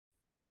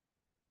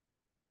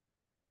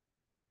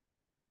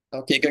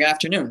Okay, good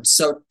afternoon.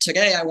 So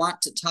today I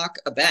want to talk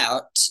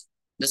about,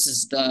 this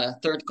is the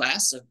third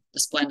class of the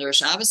Splendor of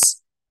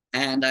Shabbos,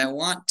 and I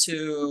want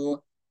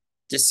to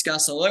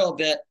discuss a little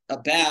bit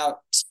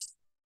about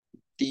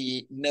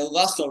the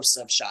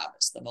Melachos of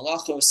Shabbos. The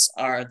Melachos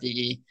are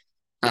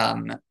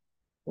um,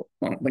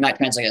 we might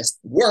translate as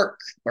work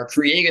or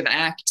creative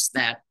acts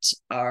that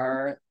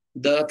are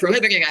the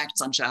prohibited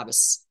acts on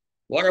Shabbos.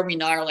 What are we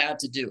not allowed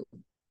to do?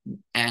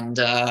 And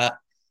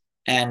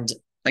and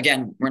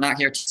again, we're not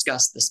here to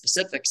discuss the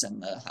specifics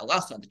and the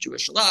halacha, the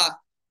Jewish law,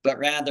 but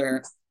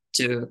rather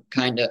to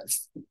kind of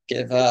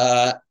give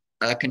a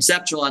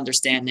conceptual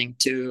understanding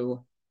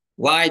to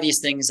why these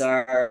things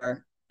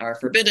are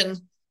forbidden,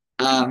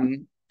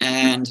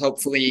 and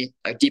hopefully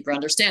a deeper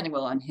understanding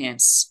will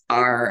enhance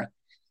our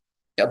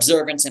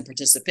observance and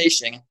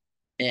participation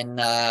in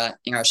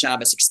our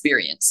Shabbos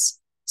experience.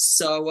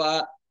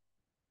 So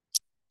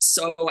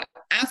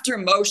after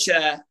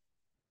Moshe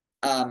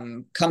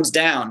comes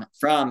down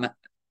from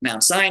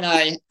Mount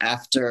Sinai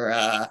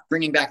after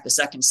bringing back the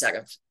second set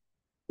of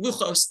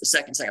luchos, the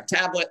second set of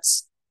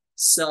tablets.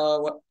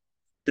 So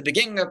the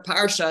beginning of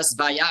Parshas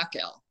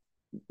Vayakel,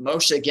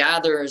 Moshe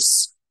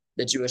gathers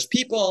the Jewish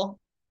people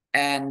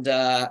and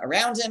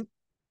around him.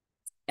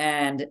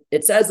 And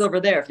it says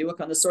over there, if you look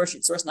on the source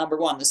sheet, source number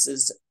 1, this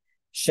is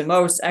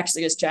Shemos,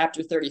 Exodus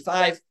chapter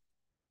 35.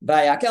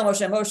 Vayakel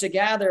Moshe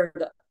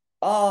gathered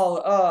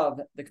all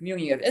of the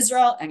community of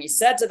Israel, and he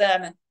said to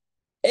them,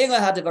 these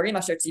are the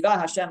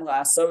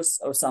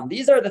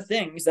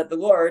things that the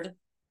Lord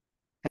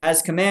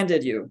has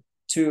commanded you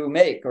to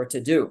make or to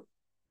do.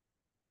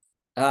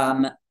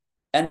 And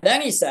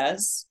then he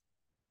says,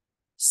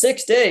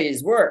 6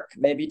 days work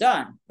may be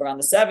done, but on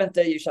the seventh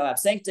day you shall have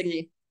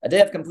sanctity, a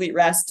day of complete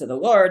rest to the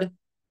Lord.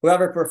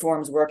 Whoever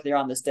performs work there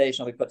on this day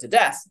shall be put to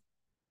death.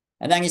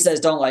 And then he says,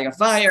 don't light a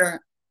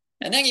fire.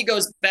 And then he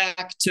goes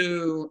back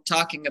to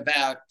talking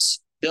about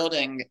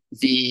building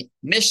the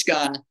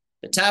Mishkan,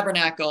 the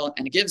tabernacle,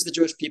 and gives the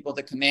Jewish people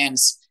the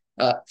commands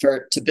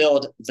to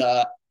build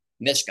the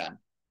Mishkan.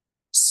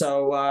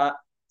 So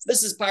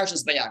this is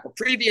Parshas Vayakel.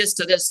 Previous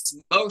to this,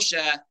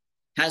 Moshe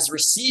has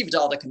received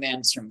all the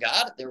commands from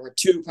God. There were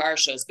 2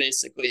 parshas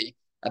basically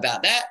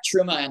about that,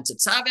 Truma and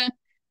Tetzaveh,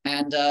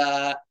 and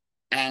then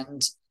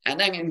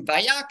in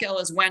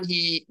Vayakel is when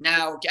he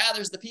now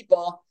gathers the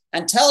people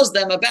and tells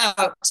them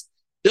about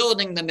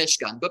building the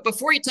Mishkan. But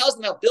before he tells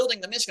them about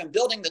building the Mishkan,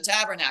 building the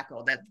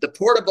tabernacle, that the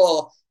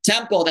portable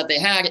temple that they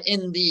had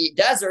in the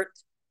desert,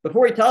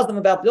 before he tells them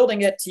about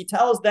building it, he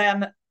tells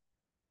them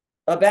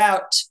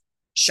about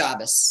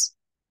Shabbos.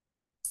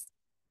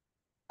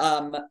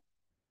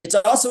 It's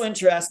also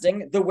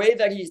interesting the way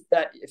that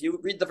if you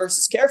read the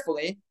verses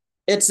carefully,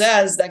 it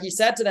says that he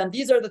said to them,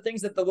 these are the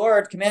things that the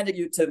Lord commanded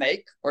you to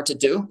make or to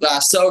do,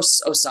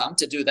 sos osam,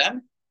 to do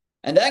them.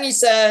 And then he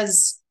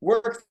says,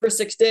 work for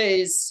 6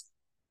 days.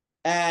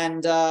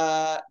 And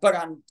but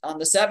on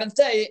the seventh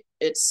day,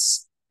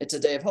 it's a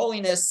day of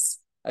holiness,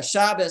 a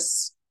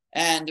Shabbos,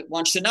 and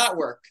one should not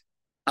work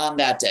on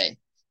that day.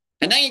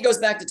 And then he goes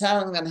back to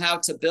telling them how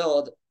to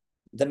build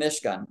the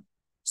Mishkan.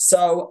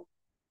 So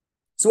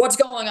what's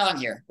going on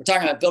here? We're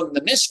talking about building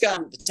the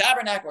Mishkan, the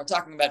tabernacle. We're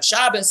talking about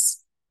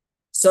Shabbos.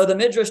 So the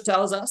Midrash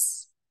tells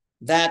us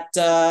that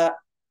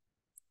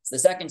it's the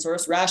second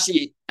source.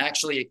 Rashi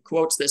actually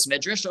quotes this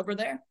Midrash over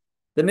there.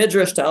 The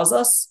Midrash tells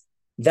us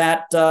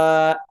that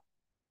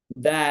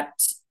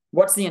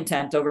what's the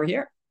intent over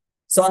here?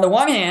 So on the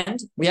one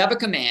hand, we have a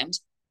command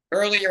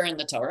earlier in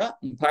the Torah,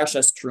 in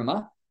Parshas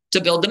Truma,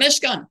 to build the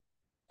Mishkan,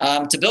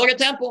 to build a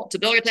temple, to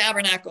build a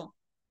tabernacle.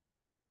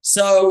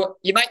 So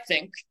you might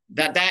think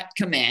that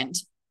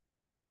command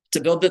to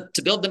build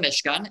the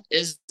Mishkan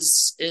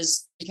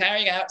is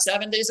carried out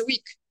 7 days a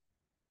week,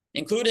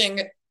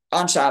 including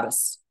on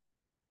Shabbos.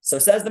 So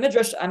says the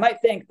Midrash, I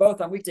might think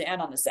both on weekday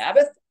and on the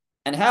Sabbath.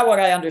 And how would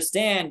I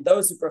understand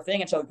those who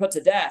profane it shall be put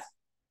to death?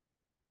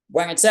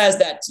 When it says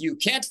that you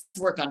can't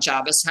work on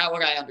Shabbos, how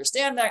would I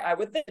understand that? I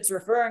would think it's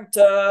referring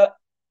to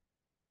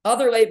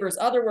other labors,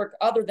 other work,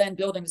 other than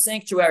building the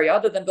sanctuary,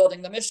 other than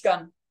building the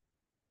Mishkan.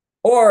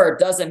 Or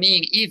does it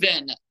mean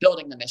even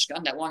building the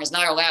Mishkan, that one is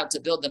not allowed to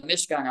build the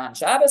Mishkan on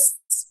Shabbos?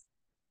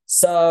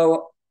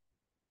 So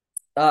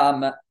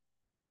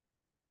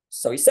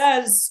he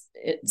says,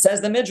 it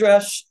says the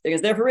Midrash, it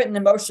is therefore written,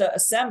 and Moshe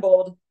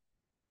assembled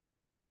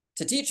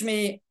to teach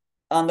me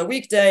on the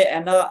weekday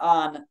and not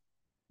on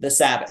the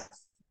Sabbath.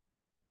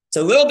 It's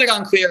a little bit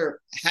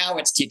unclear how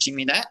it's teaching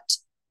me that.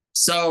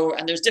 So,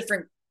 and there's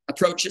different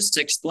approaches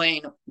to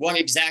explain what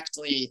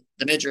exactly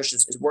the Midrash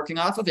is working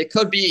off of. It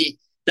could be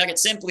that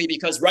it's simply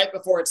because right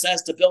before it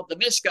says to build the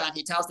Mishkan,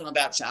 he tells them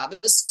about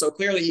Shabbos. So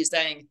clearly he's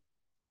saying,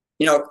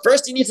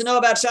 first you need to know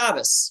about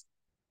Shabbos.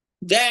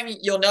 Then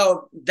you'll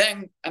know,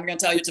 then I'm going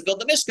to tell you to build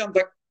the Mishkan,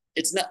 but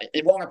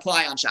it won't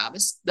apply on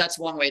Shabbos. That's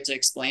one way to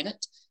explain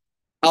it.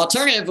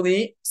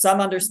 Alternatively, some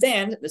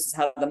understand, this is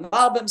how the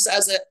Malbim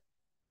says it,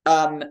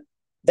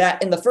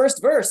 that in the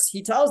first verse,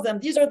 he tells them,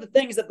 these are the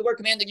things that the Lord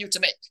commanded you to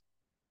make.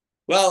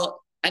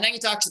 Well, and then he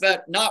talks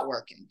about not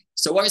working.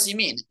 So what does he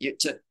mean?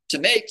 To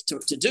make,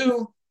 to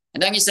do.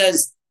 And then he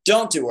says,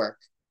 don't do work.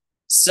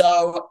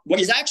 So what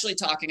he's actually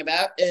talking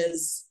about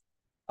is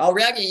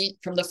already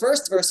from the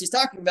first verse, he's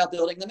talking about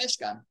building the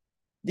Mishkan.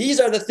 These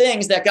are the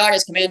things that God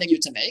is commanding you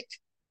to make,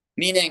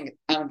 meaning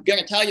I'm going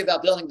to tell you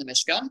about building the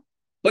Mishkan.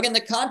 But in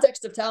the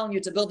context of telling you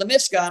to build the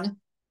Mishkan,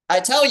 I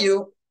tell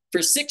you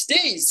for 6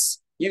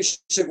 days you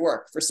should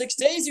work. For 6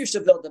 days you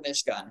should build the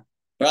Mishkan.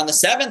 But on the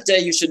seventh day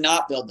you should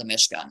not build the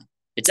Mishkan.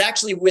 It's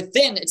actually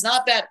within, it's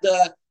not that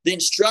the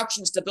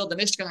instructions to build the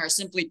Mishkan are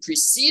simply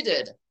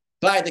preceded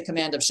by the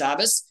command of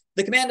Shabbos.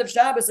 The command of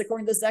Shabbos,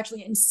 according to this, is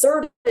actually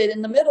inserted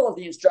in the middle of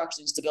the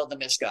instructions to build the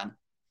Mishkan.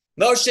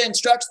 Moshe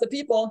instructs the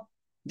people,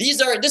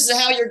 this is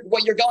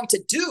what you're going to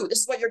do. This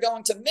is what you're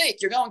going to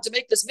make. You're going to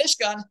make this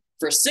Mishkan.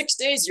 For 6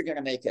 days, you're going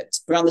to make it.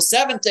 But on the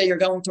seventh day, you're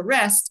going to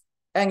rest,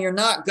 and you're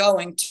not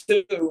going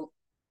to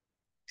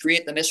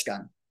create the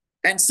Mishkan.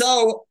 And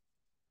so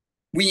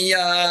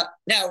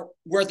now,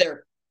 were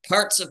there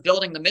parts of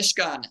building the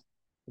Mishkan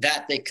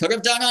that they could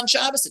have done on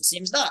Shabbos? It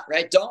seems not,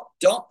 right?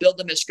 Don't build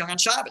the Mishkan on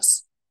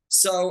Shabbos.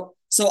 So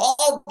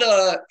all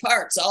the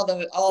parts, all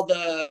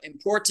the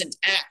important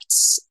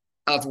acts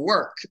of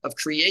work, of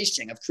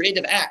creation, of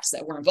creative acts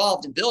that were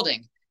involved in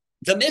building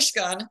the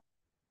Mishkan,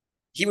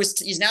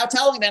 he's now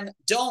telling them,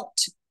 don't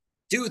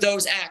do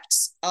those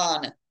acts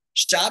on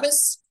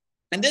Shabbos.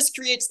 And this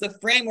creates the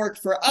framework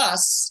for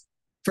us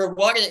for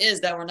what it is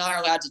that we're not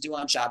allowed to do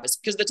on Shabbos,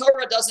 because the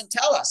Torah doesn't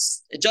tell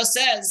us. It just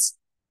says,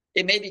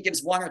 it maybe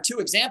gives one or two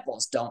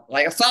examples. Don't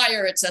light a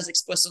fire, it says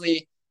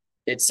explicitly.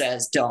 It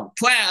says don't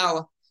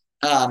plow,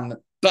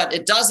 but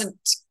it doesn't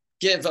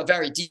give a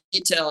very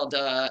detailed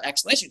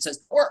explanation. It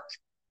says work,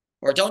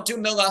 or don't do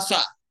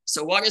melacha.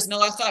 So what is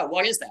melacha?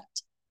 What is that?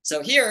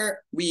 So here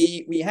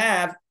we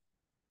have,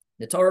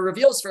 the Torah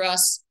reveals for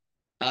us,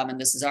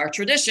 and this is our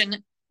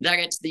tradition, that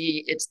it's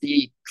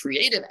the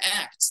creative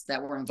acts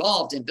that were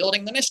involved in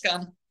building the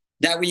Mishkan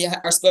that we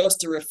are supposed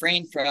to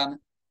refrain from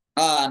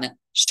on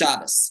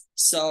Shabbos.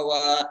 So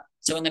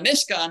in the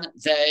Mishkan,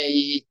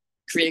 they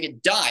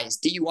created dyes,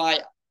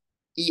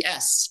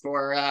 D-Y-E-S,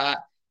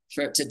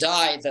 to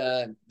dye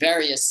the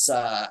various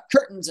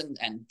curtains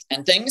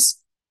and things.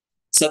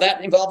 So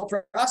that involved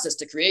a process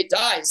to create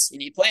dyes. You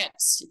need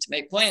plants. To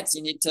make plants,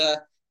 you need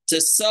to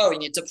sow, you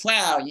need to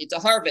plow, you need to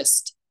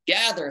harvest,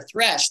 gather,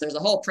 thresh. There's a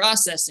whole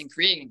process in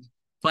creating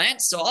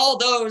plants. So all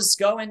those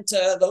go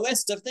into the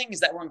list of things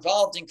that were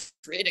involved in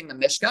creating the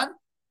Mishkan.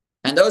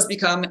 And those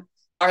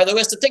are the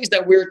list of things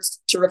that we're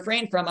to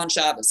refrain from on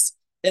Shabbos.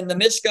 In the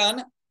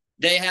Mishkan,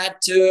 they had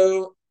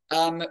to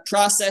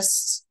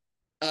process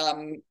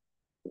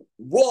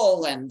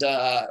wool and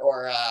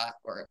or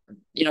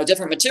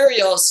different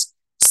materials.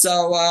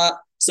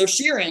 So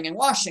shearing and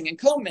washing and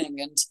combing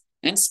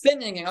and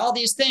spinning and all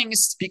these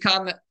things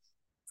become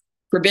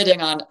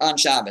forbidden on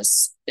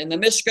Shabbos. In the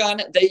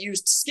Mishkan, they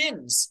used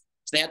skins.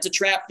 So they had to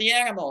trap the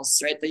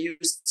animals, right? They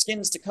used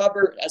skins to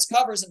cover as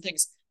covers and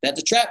things. They had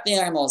to trap the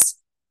animals.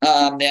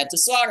 They had to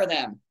slaughter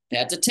them. They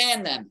had to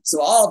tan them.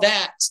 So all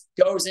that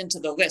goes into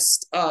the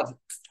list of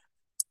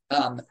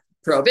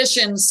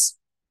prohibitions.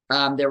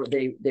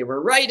 They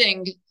were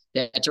writing.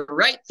 They had to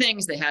write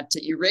things. They had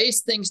to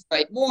erase things to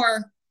write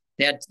more.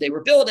 They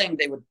were building.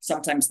 They would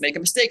sometimes make a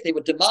mistake. They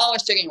would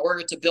demolish it in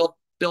order to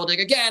build it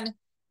again.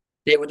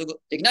 They would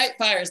ignite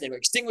fires. They would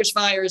extinguish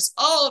fires.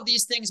 All of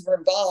these things were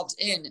involved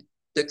in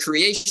the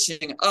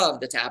creation of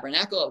the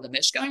tabernacle, of the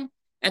Mishkan.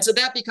 And so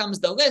that becomes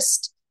the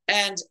list.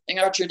 And in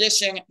our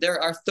tradition, there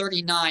are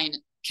 39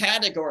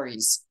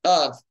 categories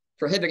of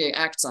prohibited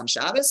acts on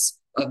Shabbos,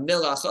 of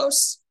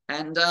Melachos.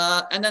 And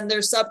then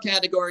there's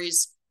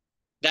subcategories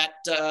that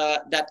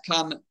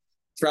come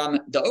from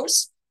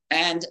those.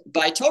 And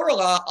by Torah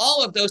law,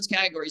 all of those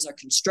categories are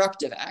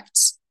constructive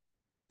acts.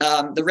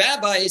 The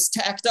rabbis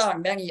tacked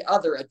on many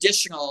other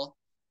additional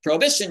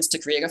prohibitions to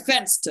create a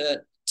fence,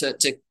 to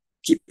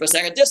keep us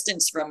at a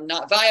distance from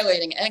not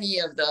violating any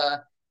of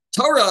the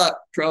Torah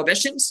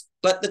prohibitions.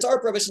 But the Torah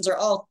prohibitions are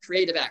all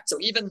creative acts. So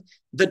even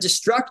the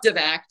destructive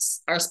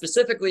acts are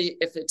specifically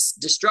if it's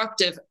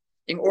destructive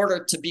in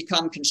order to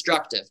become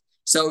constructive.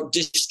 So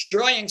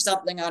destroying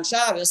something on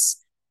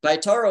Shabbos by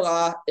Torah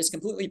law is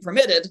completely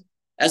permitted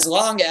as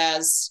long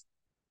as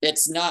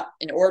it's not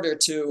in order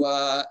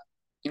to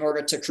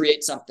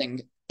create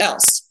something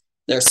else.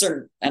 There are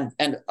certain,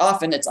 and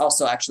often it's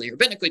also actually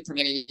rabbinically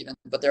permitted even,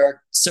 but there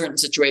are certain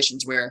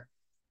situations where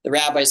the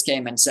rabbis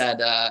came and said,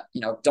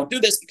 don't do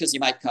this because you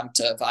might come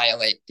to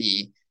violate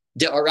the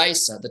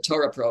Deoraisa, the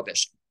Torah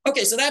prohibition.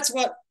 Okay, so that's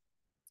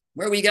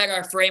where we get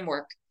our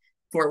framework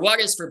for what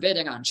is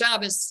forbidden on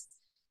Shabbos,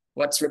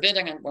 what's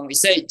forbidden. And when we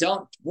say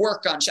don't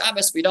work on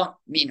Shabbos, we don't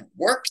mean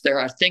work. There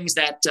are things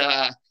that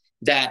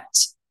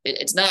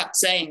it's not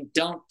saying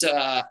don't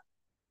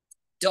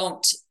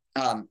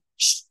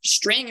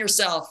strain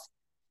yourself.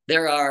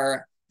 There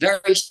are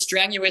very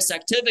strenuous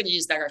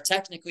activities that are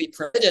technically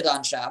permitted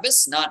on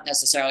Shabbos, not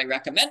necessarily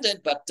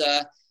recommended, but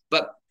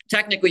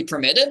technically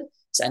permitted,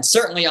 and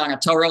certainly on a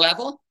Torah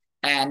level,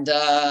 and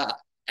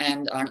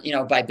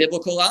on by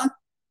biblical law,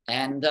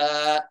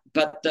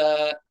 but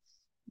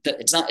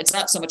it's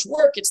not so much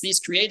work, it's these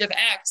creative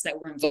acts that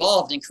were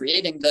involved in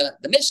creating the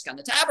Mishkan,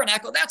 the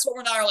tabernacle. That's what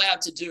we're not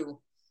allowed to do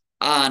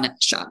on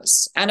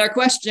Shabbos. And our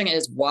question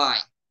is why?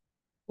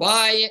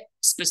 Why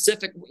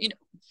specific,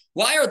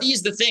 why are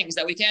these the things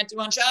that we can't do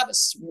on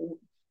Shabbos?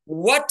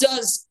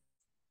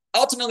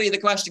 Ultimately the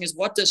question is,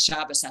 what does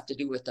Shabbos have to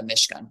do with the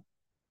Mishkan?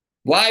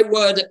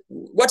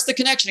 What's the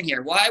connection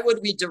here? Why would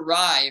we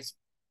derive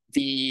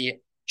the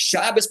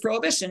Shabbos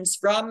prohibitions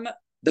from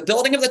the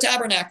building of the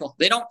tabernacle?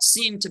 They don't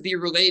seem to be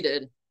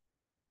related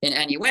in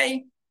any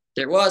way.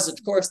 There was,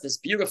 of course, this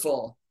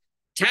beautiful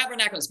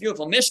tabernacle, this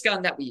beautiful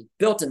Mishkan that we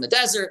built in the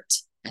desert,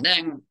 and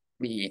then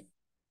we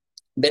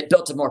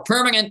built a more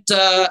permanent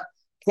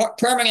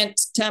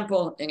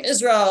temple in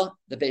Israel,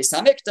 the Beis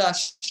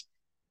Hamikdash.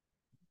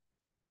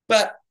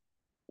 But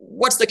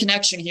what's the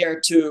connection here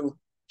to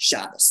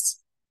Shabbos?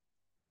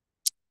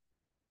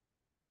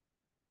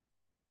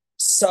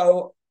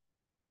 So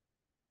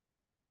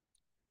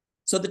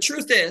the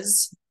truth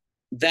is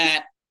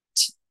that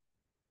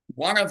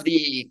one of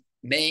the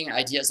main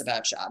ideas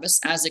about Shabbos,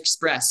 as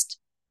expressed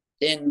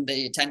in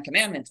the Ten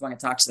Commandments when it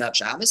talks about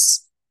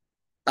Shabbos,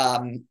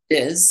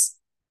 is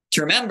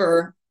to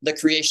remember the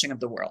creation of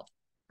the world,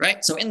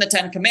 right? So in the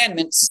Ten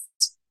Commandments,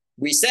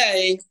 we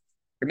say,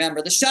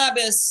 remember the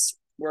Shabbos,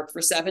 work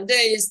for 7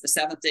 days, the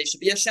seventh day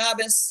should be a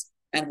Shabbos.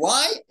 And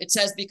why? It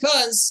says,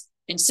 because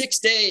in 6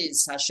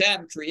 days,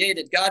 God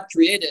created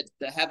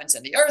the heavens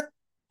and the earth,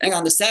 and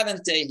on the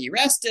seventh day he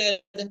rested,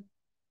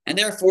 and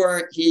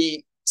therefore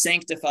he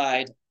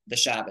sanctified the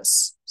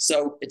Shabbos.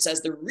 So it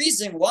says the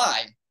reason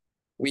why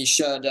we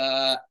should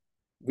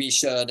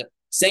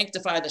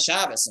sanctify the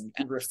Shabbos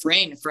and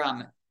refrain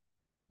from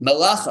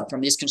melacha,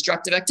 from these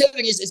constructive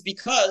activities, is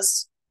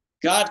because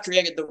God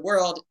created the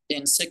world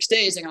in 6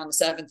 days, and on the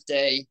seventh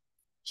day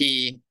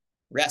he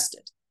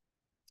rested.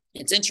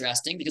 It's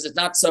interesting because it's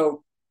not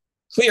so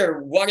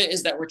clear what it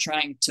is that we're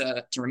trying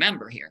to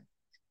remember here.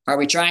 Are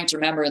we trying to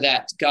remember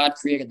that God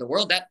created the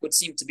world? That would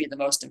seem to be the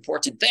most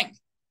important thing.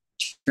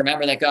 To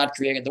remember that God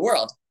created the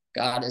world.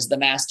 God is the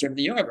master of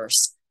the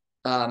universe.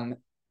 And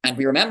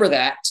we remember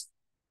that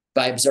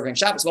by observing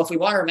Shabbos. Well, if we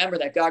want to remember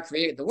that God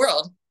created the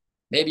world,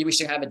 maybe we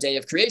should have a day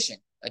of creation,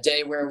 a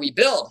day where we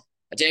build,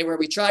 a day where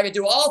we try to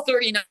do all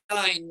 39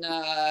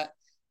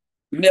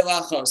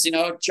 Melachos,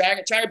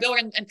 try to build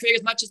and create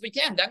as much as we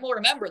can. Then we'll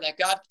remember that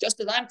God, just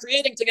as I'm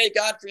creating today,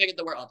 God created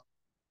the world.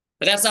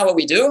 But that's not what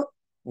we do.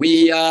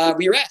 We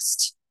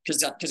rest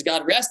because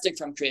God rested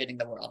from creating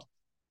the world.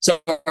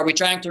 So are we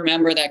trying to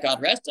remember that God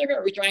rested, or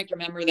are we trying to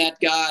remember that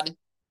God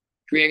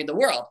created the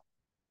world?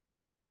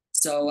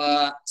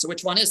 So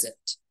which one is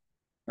it?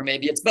 Or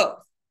maybe it's both.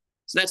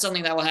 So that's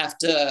something that we'll have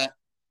to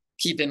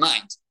keep in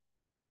mind.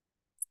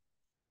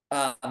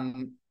 But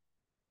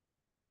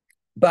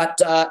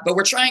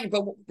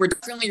we're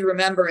definitely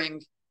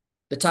remembering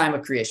the time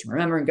of creation,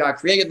 remembering God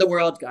created the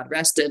world, God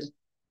rested,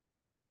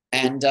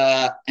 and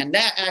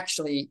that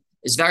actually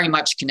is very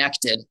much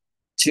connected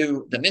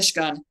to the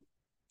Mishkan,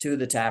 to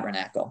the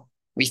tabernacle.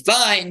 We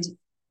find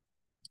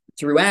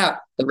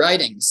throughout the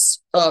writings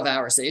of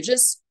our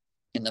sages,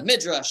 in the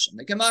Midrash, in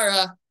the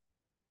Gemara,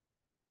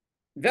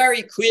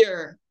 very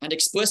clear and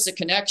explicit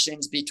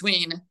connections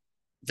between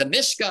the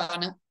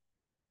Mishkan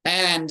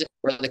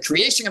or the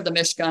creation of the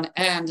Mishkan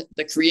and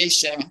the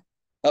creation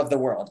of the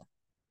world.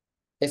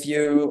 If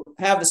you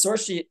have the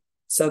source sheet,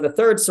 so the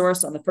third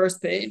source on the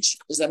first page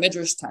is a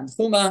Midrash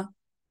Tanchuma.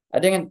 I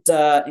didn't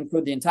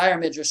include the entire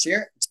Midrash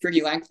here. It's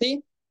pretty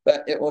lengthy,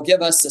 but it will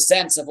give us a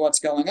sense of what's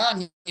going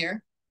on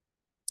here.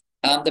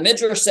 The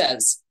Midrash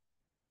says,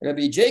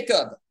 Rabbi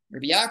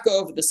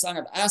Yaakov, the son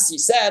of Asi,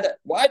 said,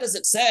 why does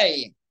it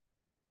say,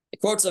 it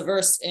quotes a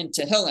verse in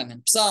Tehillim,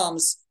 in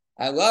Psalms,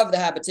 I love the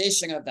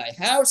habitation of thy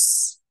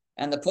house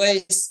and the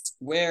place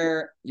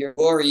where your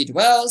glory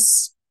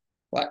dwells.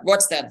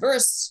 What's that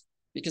verse?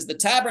 Because the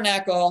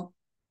tabernacle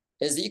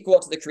is equal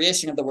to the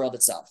creation of the world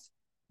itself.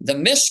 The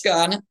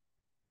Mishkan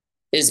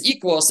is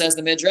equal, says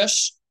the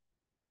Midrash,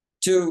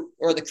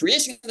 or the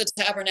creation of the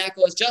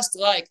tabernacle is just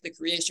like the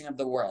creation of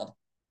the world.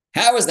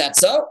 How is that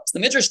so? So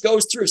the Midrash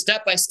goes through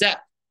step by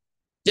step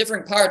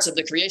different parts of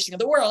the creation of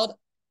the world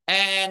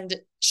and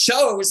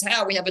shows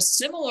how we have a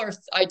similar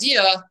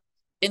idea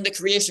in the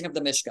creation of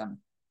the Mishkan.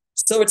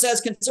 So it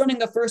says, concerning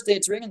the first day,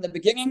 it's written in the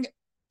beginning,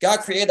 God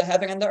created the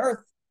heaven and the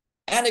earth.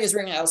 And it is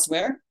written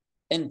elsewhere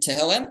in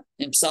Tehillim,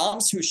 in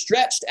Psalms, who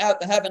stretched out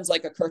the heavens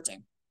like a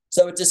curtain.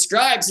 So it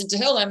describes in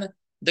Tehillim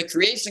the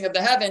creation of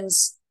the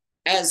heavens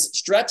as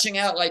stretching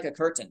out like a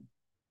curtain.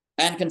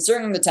 And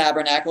concerning the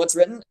tabernacle, it's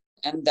written,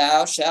 and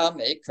thou shalt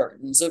make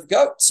curtains of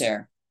goats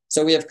hair.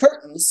 So we have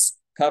curtains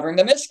covering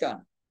the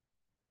Mishkan.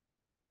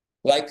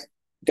 Like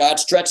God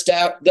stretched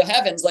out the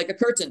heavens like a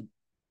curtain.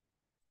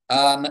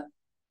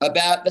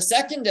 About the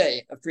second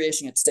day of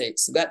creation, it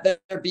states that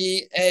there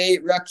be a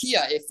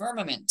rakia, a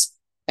firmament,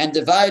 and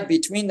divide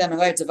between them, and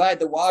let it divide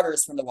the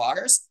waters from the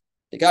waters.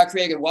 That God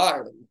created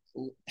water,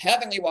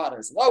 heavenly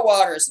waters, low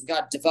waters, and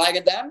God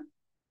divided them.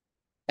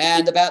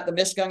 And about the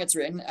Mishkan, it's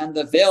written, and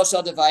the veil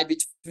shall divide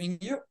between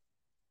you.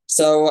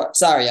 So,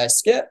 sorry, I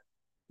skipped.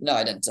 No,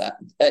 I didn't.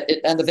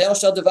 And the veil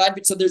shall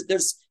divide. So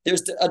there's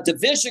a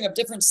division of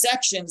different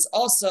sections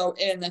also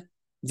in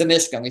the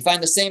Mishkan. We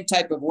find the same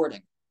type of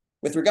wording.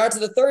 With regard to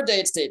the third day,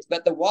 it states,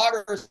 "Let the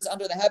waters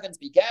under the heavens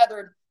be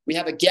gathered." We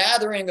have a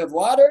gathering of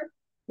water.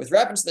 With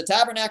reference to the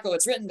tabernacle,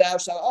 it's written, "Thou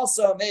shalt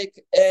also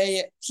make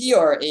a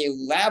kior, a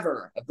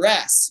laver of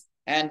brass,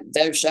 and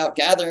thou shalt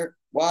gather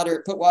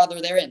water, put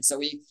water therein." So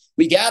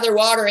we gather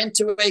water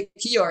into a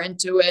kior,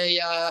 into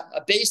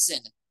a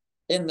basin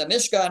in the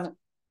Mishkan.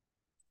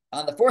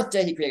 On the fourth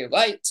day, he created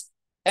light.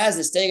 As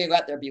is stated,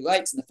 "Let there be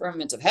lights in the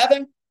firmament of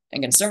heaven."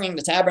 And concerning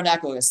the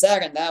tabernacle, it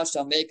said, "And thou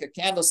shalt make a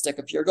candlestick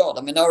of pure gold,"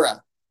 a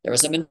menorah. There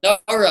was a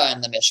menorah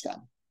in the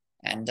Mishkan,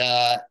 and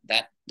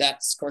that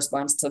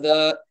corresponds to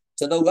the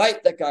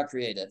light that God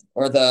created,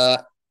 or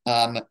the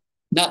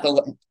not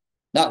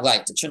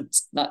light. It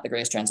shouldn't, not the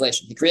greatest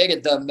translation. He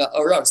created the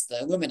meoros,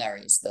 the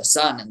luminaries, the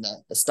sun and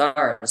the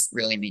stars.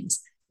 Really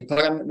means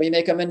we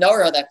make a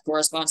menorah that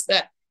corresponds to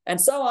that,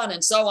 and so on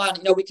and so on.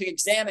 We could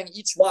examine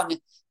each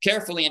one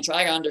carefully and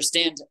try to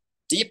understand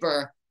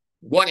deeper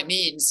what it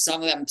means.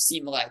 Some of them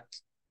seem like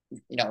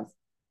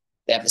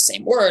they have the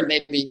same word,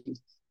 maybe.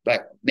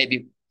 But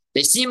maybe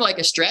they seem like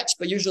a stretch,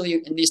 but usually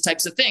in these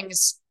types of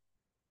things,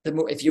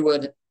 if you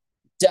would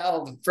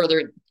delve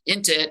further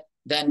into it,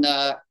 then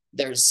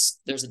there's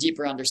a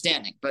deeper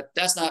understanding. But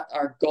that's not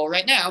our goal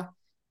right now.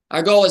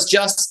 Our goal is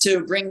just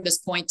to bring this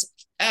point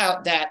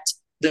out that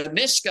the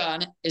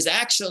Mishkan is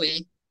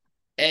actually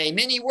a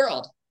mini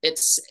world.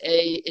 It's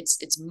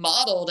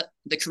modeled.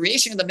 The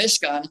creation of the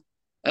Mishkan,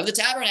 of the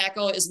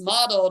tabernacle, is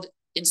modeled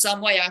in some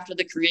way after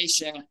the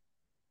creation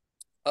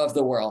of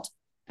the world.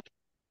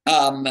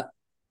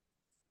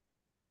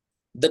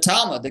 The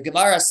Talmud, the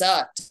Gemara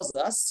tells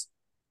us,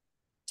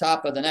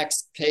 top of the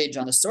next page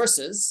on the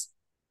sources,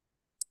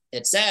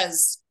 it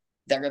says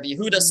that Rabbi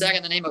Yehuda said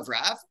in the name of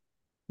Rav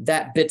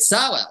that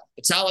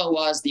Bezalel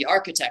was the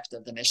architect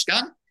of the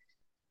Mishkan.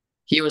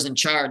 He was in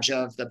charge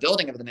of the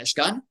building of the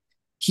Mishkan.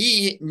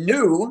 He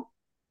knew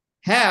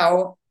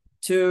how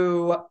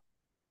to,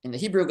 in the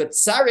Hebrew,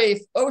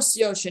 Tzaref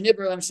Osio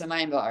Shenibruim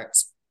Shamayim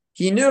Va'aretz.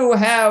 He knew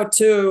how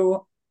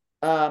to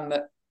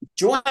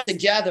join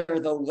together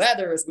the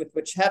letters with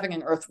which heaven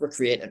and earth were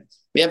created.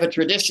 We have a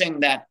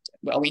tradition that,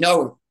 we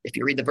know if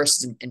you read the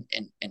verses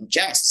in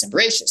Genesis and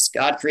Bereshis,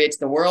 God creates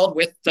the world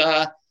with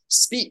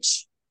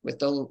speech, with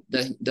the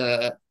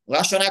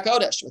Lashon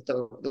HaKodesh, with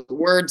the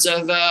words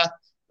of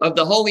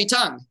the holy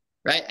tongue,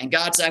 right? And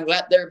God said,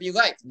 "Let there be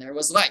light," and there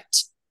was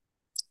light,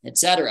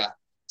 etc.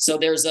 So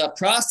there's a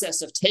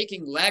process of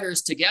taking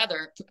letters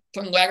together,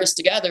 putting letters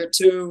together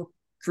to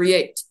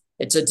create.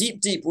 It's a deep,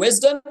 deep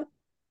wisdom.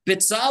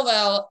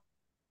 Bezalel,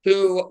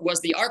 who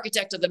was the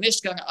architect of the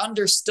Mishkan,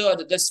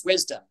 understood this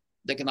wisdom,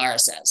 the Gemara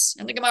says.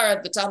 And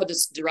the Talmud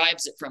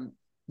derives it from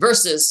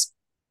verses.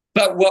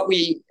 But what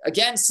we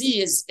again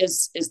see is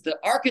the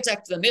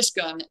architect of the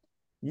Mishkan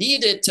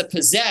needed to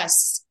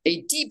possess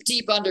a deep,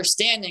 deep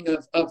understanding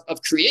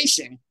of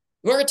creation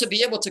in order to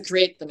be able to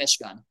create the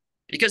Mishkan.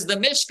 Because the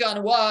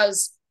Mishkan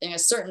was, in a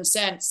certain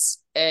sense,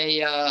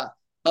 a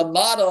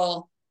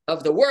model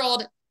of the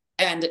world,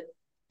 and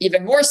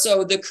even more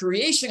so, the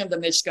creation of the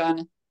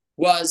Mishkan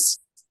was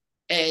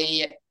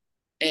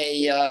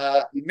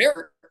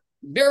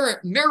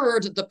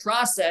mirrored the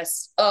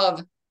process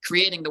of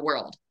creating the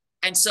world.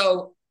 And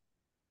so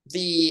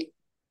the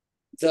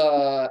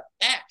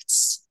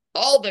acts,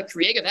 all the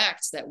creative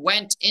acts that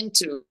went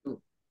into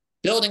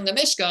building the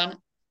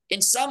Mishkan,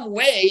 in some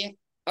way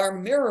are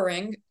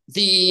mirroring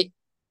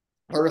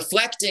or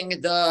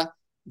reflecting the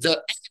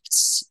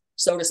acts,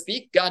 so to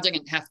speak. God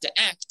didn't have to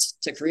act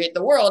to create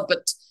the world,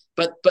 but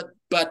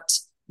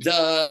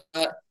the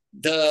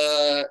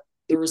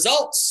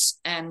results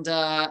and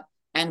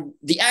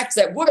the acts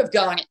that would have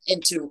gone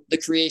into the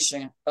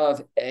creation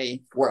of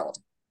a world.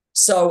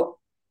 So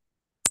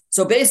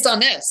based on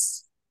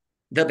this,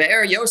 the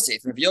Be'er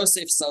Yosef, Rav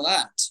Yosef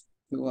Salat,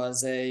 who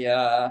was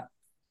a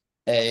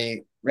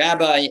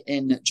rabbi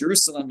in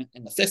Jerusalem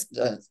in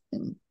the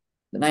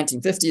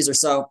 1950s or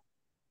so,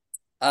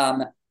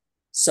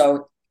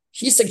 so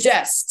he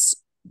suggests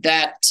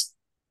that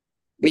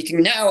we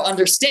can now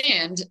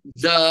understand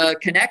the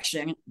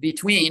connection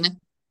between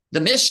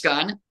the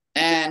Mishkan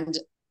and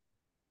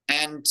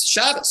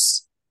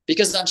Shabbos,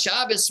 because on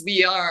Shabbos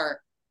we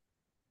are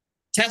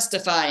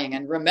testifying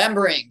and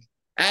remembering,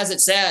 as it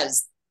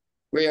says,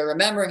 we are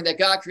remembering that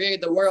God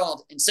created the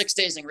world in 6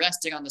 days and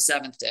resting on the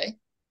seventh day,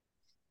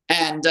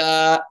 and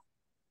the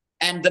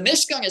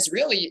Mishkan is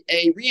really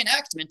a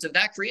reenactment of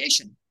that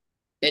creation.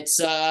 If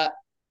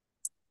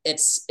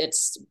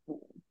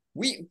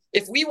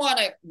we want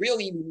to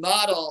really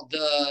model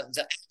the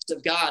act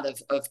of God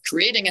of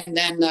creating and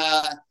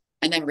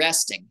then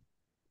resting,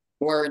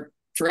 or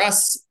for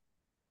us,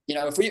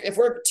 if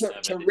we're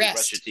to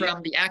rest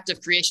from the act of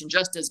creation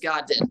just as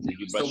God did,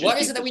 so what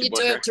is it that we need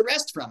to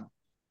rest from?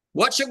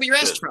 What should we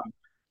rest from?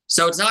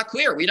 So it's not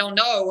clear. We don't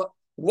know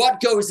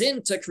what goes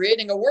into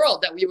creating a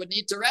world that we would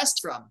need to rest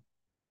from.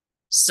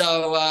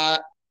 So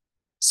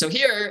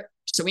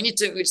we need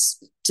to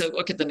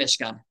look at the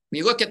Mishkan.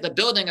 we look at the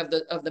building of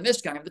the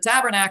Mishkan, of the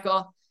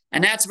tabernacle,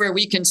 and that's where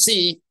we can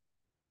see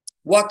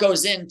what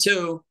goes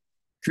into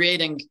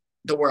creating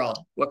the world.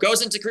 What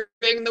goes into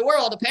creating the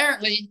world,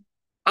 apparently,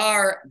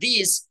 are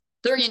these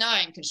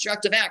 39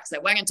 constructive acts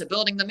that went into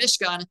building the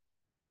Mishkan.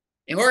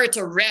 In order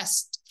to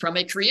rest from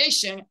a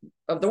creation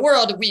of the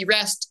world, we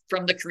rest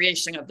from the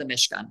creation of the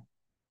Mishkan.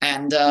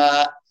 And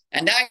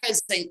that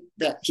is,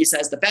 he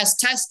says, the best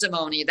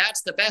testimony.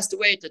 That's the best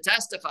way to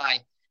testify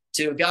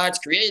to God's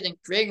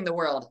creating the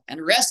world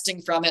and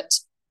resting from it.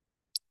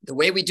 The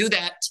way we do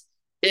that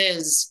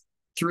is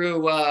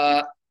through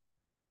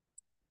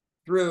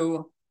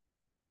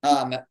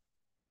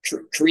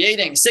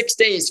creating 6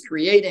 days,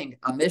 creating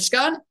a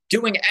Mishkan,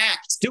 doing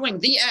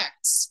the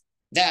acts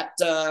that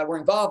were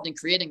involved in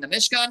creating the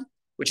Mishkan,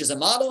 which is a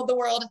model of the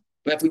world.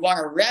 But if we want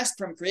to rest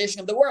from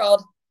creation of the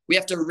world, we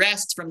have to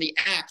rest from the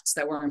acts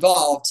that were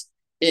involved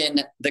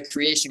in the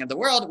creation of the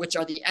world, which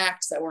are the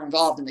acts that were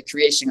involved in the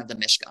creation of the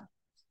Mishkan.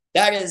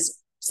 That is,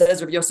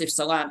 says Rabbi Yosef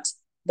Salant,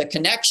 the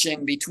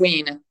connection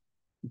between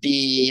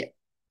the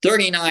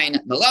 39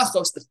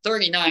 Melachos, the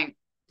 39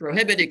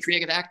 prohibited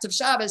creative acts of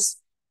Shabbos,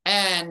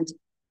 and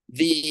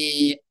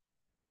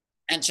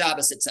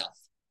Shabbos itself.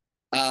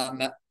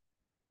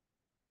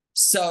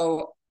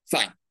 So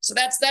fine. So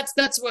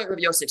that's what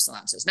Rabbi Yosef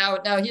Salam says.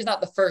 Now he's not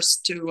the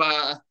first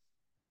to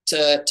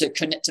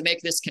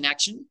make this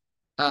connection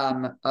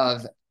of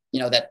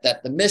that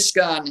the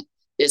Mishkan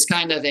is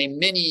kind of a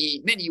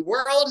mini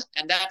world,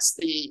 and that's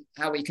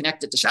how we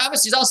connect it to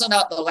Shabbos. He's also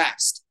not the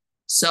last.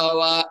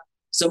 So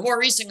more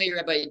recently,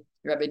 Rabbi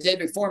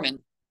David Foreman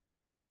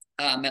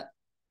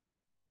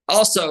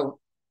also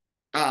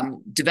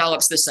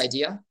develops this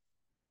idea,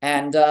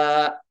 and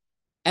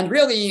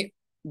really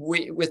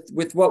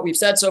with what we've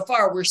said so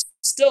far, we're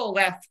still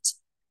left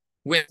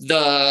with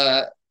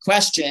the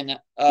question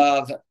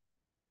of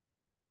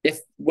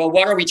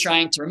what are we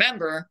trying to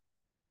remember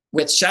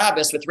with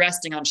Shabbos, with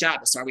resting on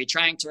Shabbos? Are we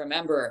trying to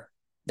remember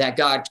that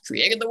God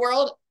created the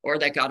world, or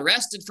that God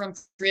rested from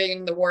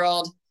creating the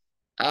world?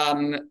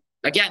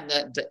 Again,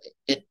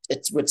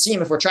 it would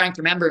seem, if we're trying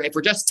to remember, if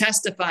we're just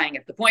testifying,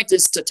 if the point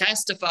is to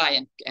testify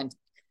and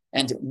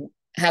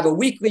have a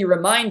weekly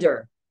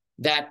reminder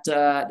that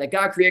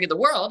God created the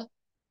world,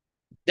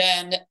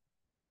 then,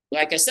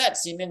 like I said,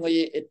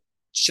 seemingly it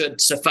should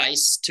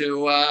suffice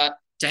to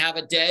have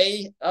a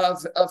day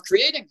of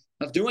creating,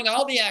 of doing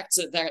all the acts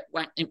that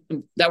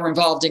were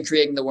involved in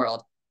creating the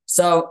world.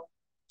 So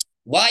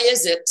why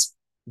is it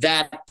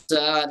that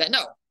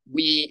no,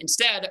 we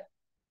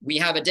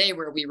have a day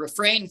where we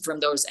refrain from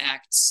those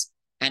acts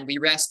and we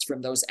rest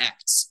from those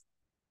acts?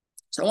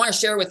 So I want to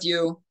share with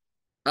you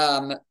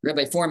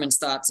Rabbi Foreman's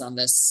thoughts on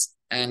this,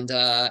 and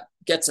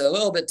gets a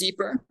little bit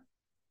deeper.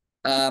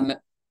 And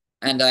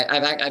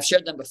I've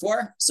shared them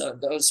before, so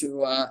those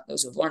who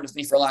have learned with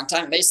me for a long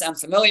time, it may sound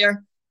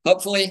familiar,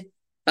 hopefully,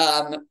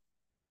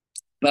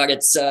 but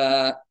it's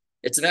a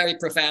very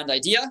profound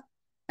idea,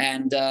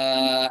 and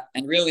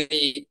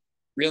really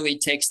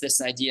takes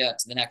this idea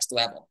to the next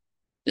level,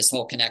 this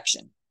whole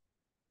connection.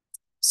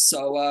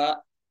 So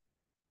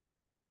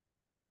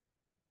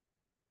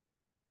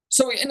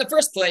in the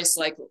first place,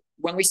 like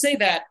when we say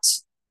that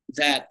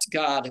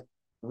God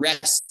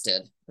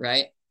rested,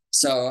 right?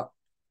 So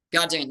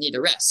God didn't need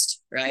a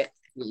rest, right?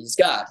 He's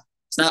God.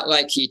 It's not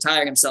like he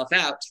tired himself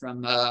out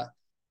from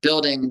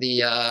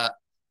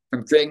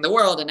from creating the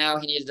world, and now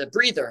he needed a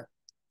breather.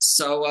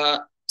 So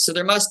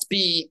there must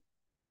be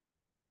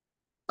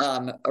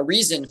a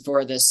reason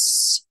for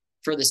this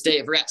day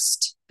of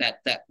rest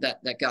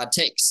that God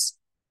takes.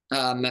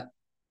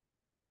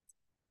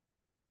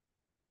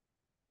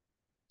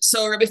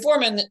 So Rabbi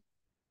Foreman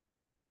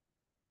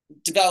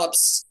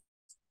develops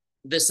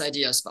this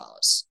idea as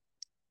follows.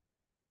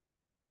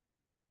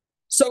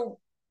 So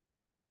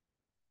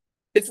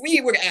if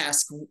we were to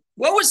ask,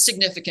 what was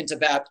significant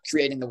about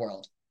creating the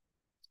world?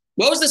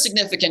 What was the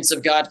significance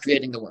of God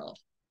creating the world?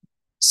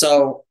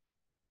 So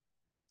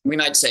we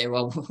might say,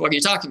 well, what are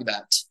you talking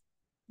about?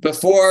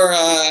 Before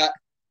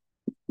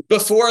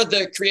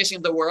the creation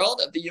of the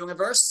world, of the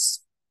universe,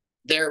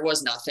 there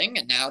was nothing,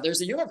 and now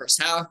there's a universe.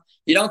 How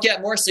you don't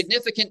get more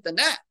significant than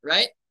that,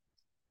 right?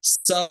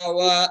 So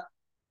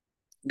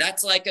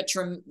that's like a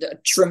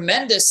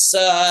tremendous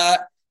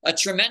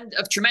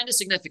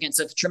significance,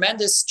 of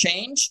tremendous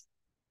change.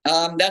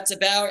 That's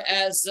about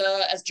as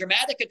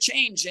dramatic a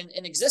change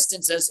in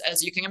existence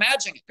as you can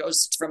imagine. It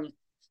goes from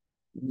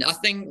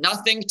nothing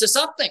to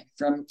something,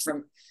 from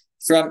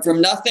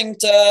nothing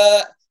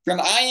to, from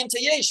ayin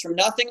to yesh, from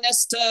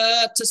nothingness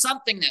to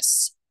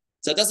somethingness.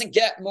 So it doesn't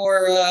get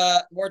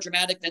more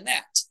dramatic than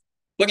that.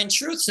 But in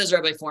truth, says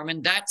Rabbi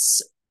Foreman,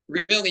 that's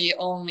really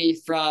only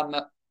from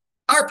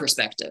our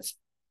perspective.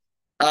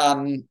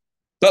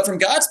 But from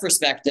God's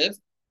perspective,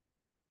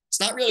 it's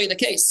not really the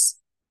case.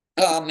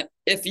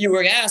 If you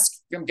were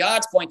asked from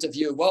God's point of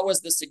view, what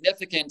was the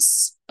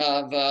significance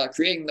of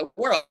creating the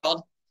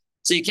world?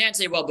 So you can't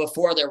say, well,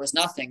 before there was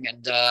nothing,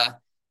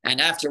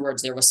 and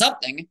afterwards there was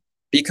something,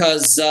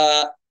 because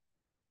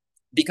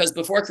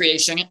before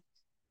creation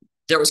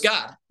there was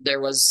God, there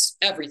was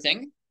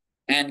everything,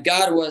 and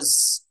God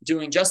was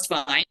doing just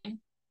fine.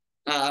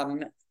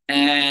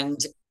 And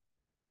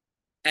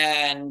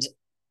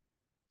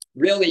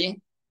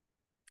really,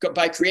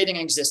 by creating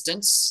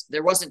existence,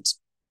 there wasn't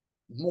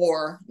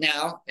more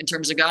now in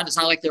terms of God. It's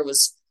not like there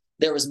was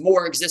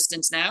more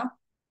existence now.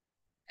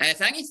 And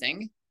if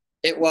anything,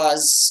 it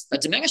was a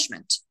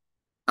diminishment.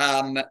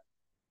 The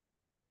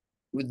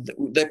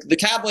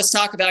Kabbalists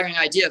talk about an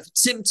idea of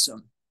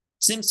tzimtzum.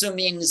 Tzimtzum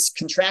means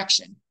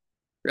contraction,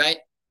 right?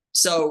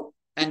 So,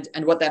 and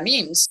what that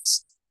means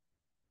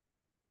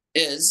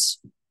is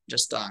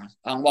just on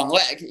one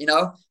leg,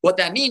 what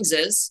that means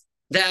is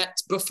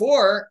that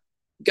before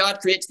God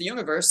creates the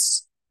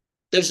universe,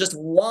 there's just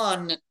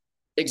one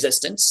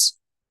existence.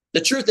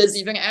 The truth is,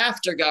 even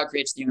after God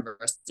creates the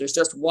universe, there's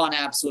just one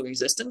absolute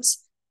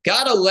existence.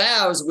 God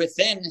allows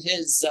within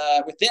his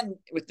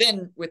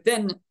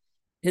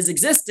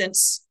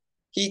existence,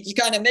 he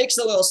kind of makes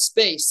a little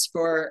space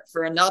for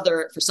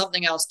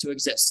something else to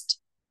exist.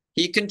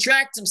 He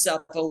contracts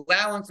himself,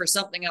 allowing for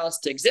something else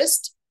to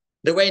exist.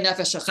 The way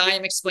Nefesh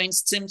HaChaim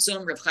explains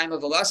Tzimtzum, Reb Chaim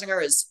of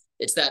Volozhinger, is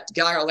it's that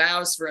God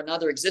allows for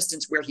another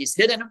existence where he's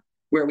hidden,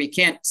 where we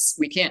can't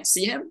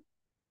see him.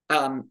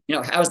 How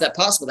is that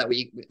possible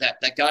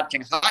that God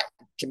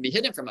can be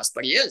hidden from us?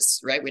 But he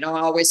is, right? We don't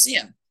always see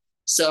him.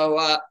 So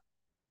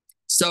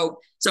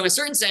in a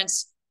certain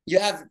sense,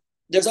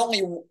 there's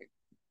only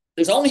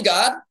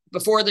God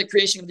before the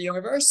creation of the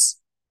universe,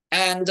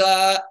 and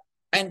God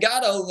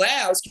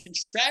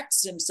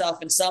contracts himself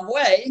in some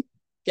way.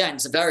 Again,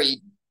 it's a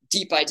very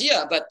deep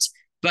idea,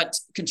 but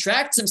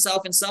contracts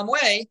himself in some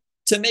way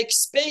to make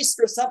space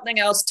for something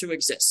else to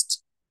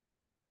exist.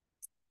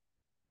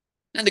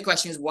 And the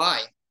question is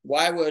why?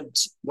 Why would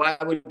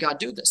God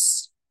do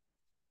this?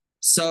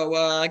 So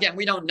again,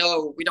 we don't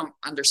know. We don't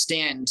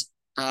understand.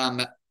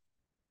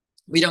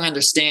 We don't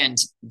understand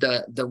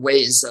the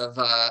ways of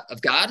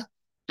God,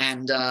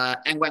 and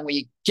when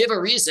we give a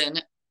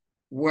reason,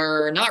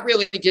 we're not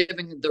really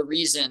giving the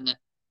reason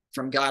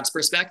from God's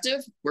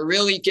perspective. We're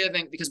really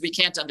giving, because we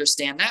can't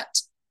understand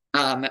that,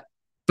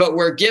 but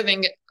we're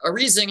giving a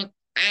reason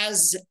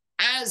as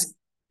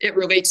it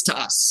relates to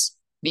us,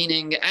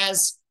 meaning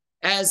as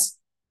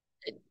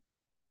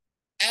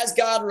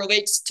God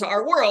relates to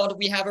our world,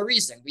 we have a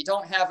reason. We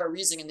don't have a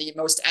reason in the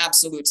most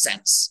absolute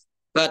sense,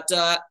 but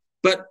the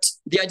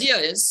idea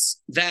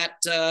is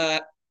that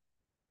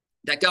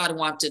God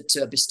wanted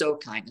to bestow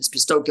kindness,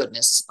 bestow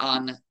goodness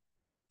on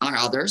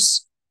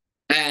others,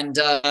 and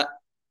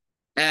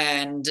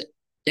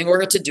in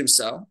order to do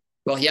so,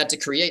 well, he had to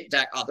create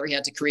that other. He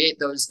had to create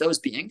those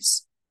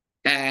beings,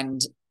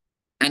 and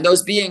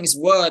those beings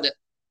would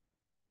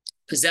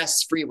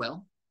possess free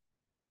will,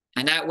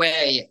 and that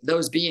way,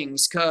 those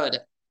beings could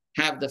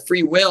have the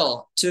free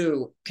will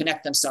to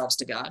connect themselves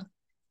to God,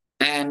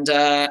 and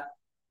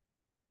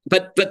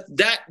but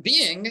that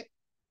being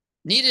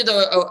needed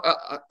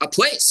a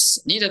place,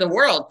 needed a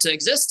world to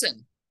exist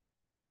in.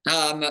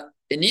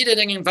 It needed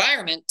an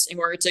environment in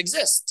order to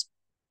exist,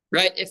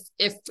 right?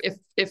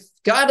 If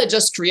God had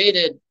just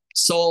created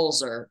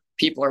souls or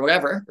people or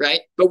whatever,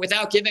 right, but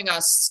without giving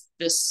us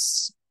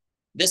this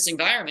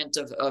environment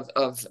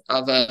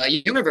of a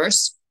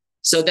universe,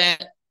 so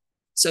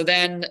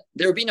then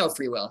there would be no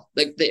free will.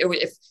 Like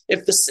if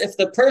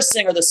the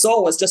person or the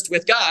soul was just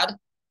with God,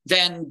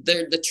 then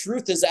the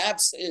truth is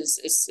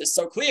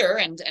so clear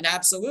and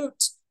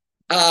absolute.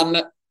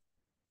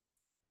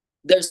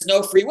 There's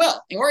no free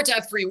will. In order to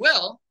have free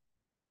will,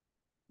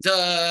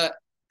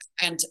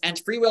 and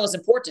free will is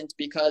important,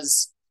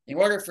 because in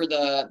order for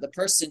the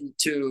person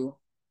to,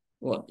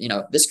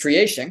 this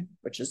creation,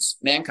 which is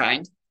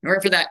mankind, in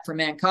order for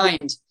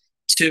mankind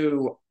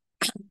to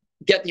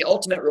get the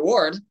ultimate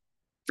reward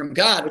from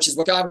God, which is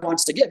what God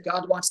wants to give.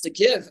 God wants to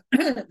give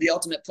the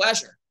ultimate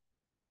pleasure.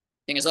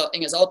 In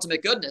his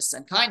ultimate goodness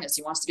and kindness,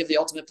 he wants to give the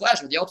ultimate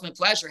pleasure. The ultimate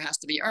pleasure has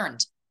to be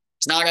earned.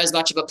 It's not as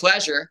much of a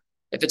pleasure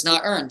if it's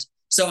not earned.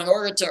 So in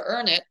order to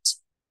earn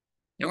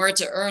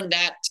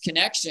that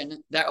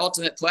connection, that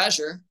ultimate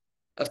pleasure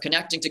of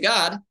connecting to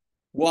God,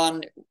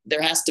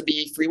 there has to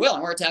be free will.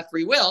 In order to have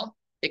free will,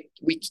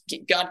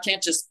 God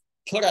can't just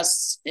put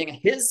us in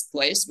his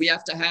place. We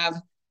have to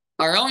have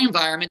our own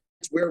environment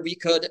where we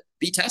could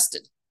be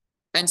tested.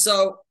 And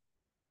so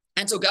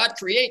God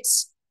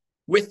creates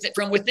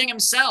from within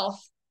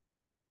himself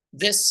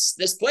this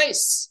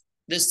place,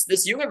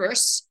 this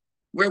universe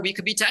where we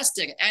could be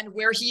tested and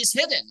where he's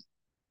hidden.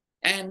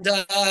 And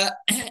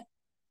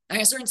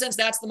in a certain sense,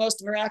 that's the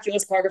most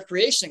miraculous part of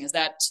creation, is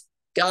that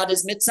God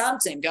is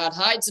mitzamtzim. God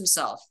hides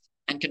himself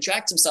and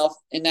contracts himself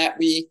in that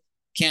we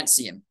can't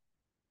see him.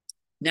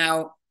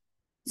 Now,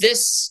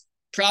 this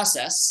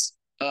process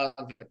of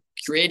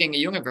creating a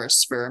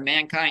universe for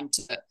mankind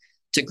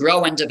to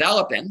grow and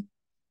develop in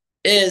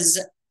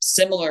is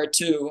similar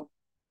to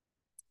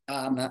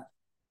a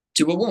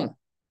womb.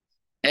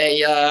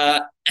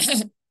 A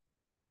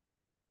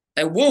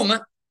womb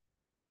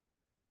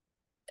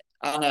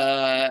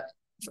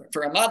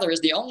for a mother is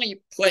the only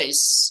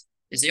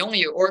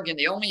organ,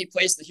 the only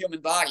place in the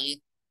human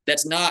body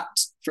that's not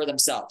for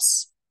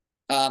themselves.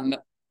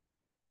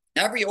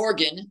 Every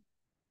organ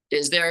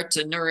is there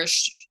to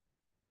nourish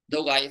the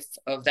life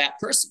of that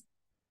person,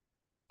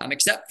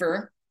 except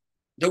for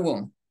the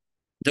womb.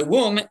 The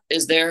womb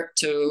is there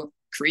to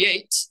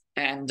create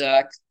and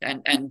to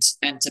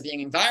be an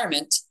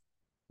environment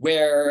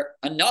where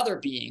another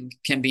being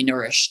can be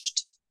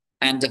nourished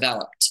and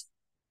developed.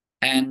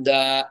 And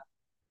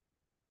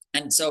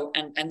so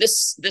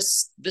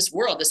this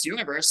world, this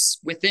universe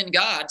within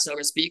God, so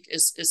to speak,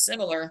 is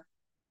similar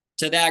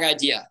to that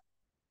idea.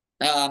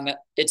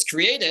 It's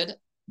created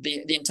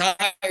the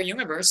entire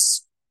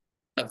universe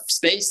of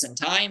space and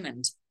time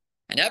and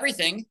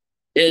everything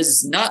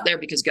is not there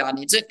because God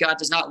needs it. God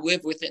does not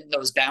live within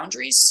those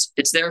boundaries.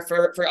 It's there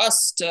for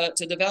us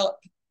to develop.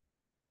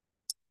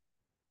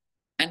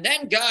 And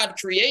then God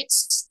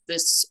creates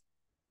this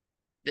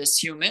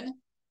human,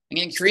 and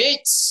he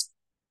creates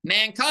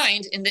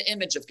mankind in the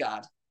image of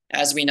God,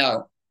 as we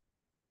know.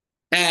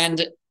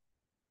 And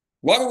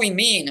what do we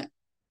mean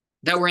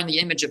that we're in the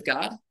image of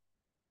God?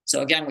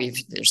 So again,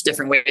 there's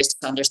different ways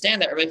to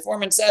understand that. Rabbi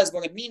Foreman says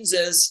what it means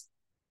is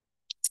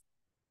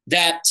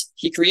that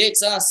he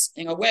creates us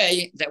in a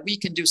way that we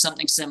can do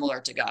something similar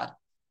to God.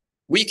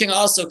 We can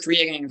also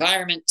create an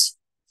environment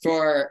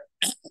for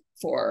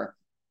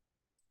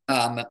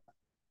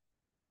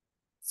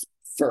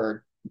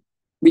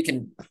we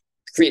can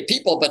create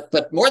people,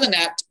 but more than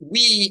that,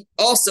 we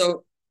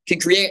also can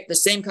create the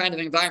same kind of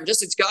environment.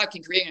 Just as God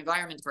can create an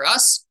environment for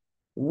us,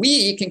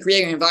 we can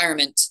create an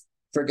environment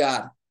for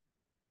God.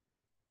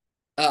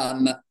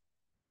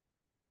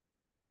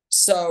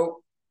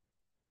 So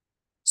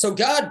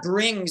God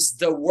brings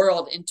the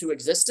world into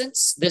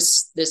existence,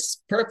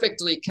 this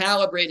perfectly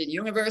calibrated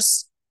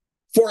universe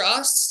for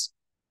us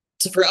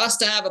to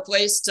have a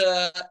place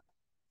to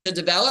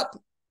develop.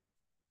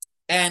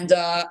 And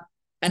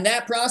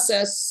that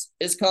process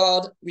is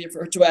called, we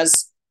refer to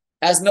as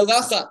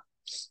melacha.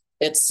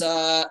 It's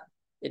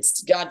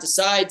God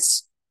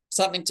decides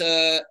something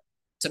to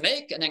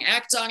make and then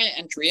acts on it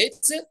and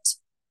creates it.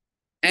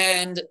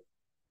 And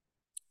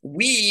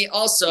we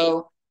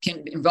also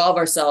can involve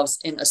ourselves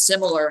in a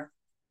similar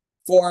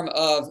form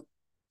of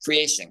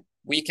creation.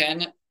 We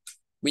can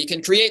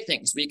create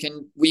things.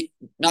 We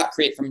not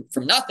create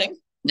from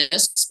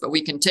nothingness, but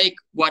we can take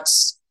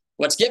what's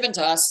given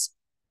to us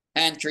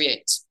and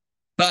create.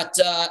 But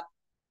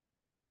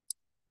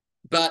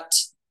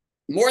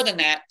more than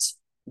that,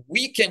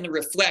 we can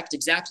reflect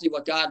exactly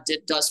what God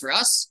does for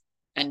us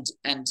and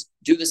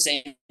do the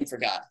same for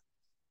God.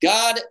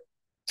 God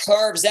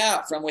carves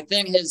out from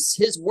within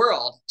his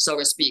world, so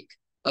to speak,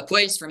 a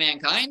place for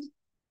mankind,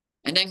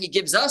 and then he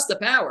gives us the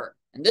power.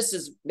 And this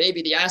is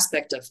maybe the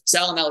aspect of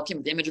Tselem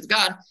Elokim, the image of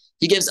God.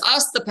 He gives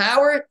us the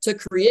power to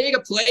create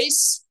a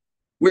place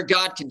where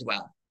God can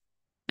dwell.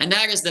 And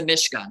that is the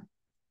Mishkan.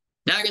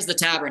 That is the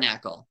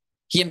tabernacle.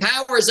 He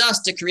empowers us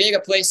to create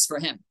a place for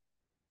him.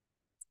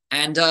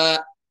 And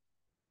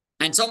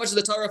so much of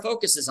the Torah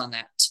focuses on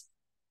that.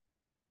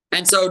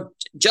 And so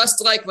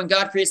just like when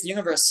God creates the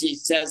universe, he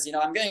says,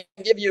 I'm going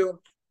to give you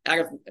out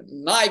of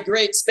my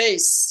great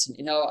space,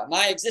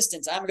 my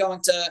existence, I'm going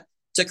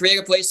to create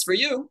a place for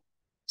you.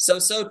 So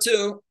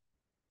too,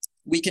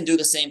 we can do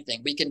the same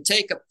thing. We can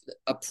take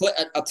a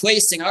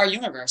place in our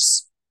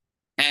universe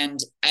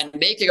and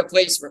make it a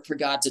place for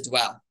God to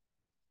dwell.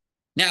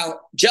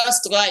 Now,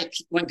 just like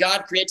when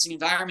God creates an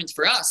environment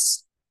for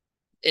us,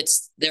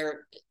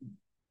 there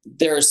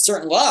are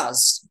certain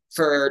laws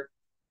for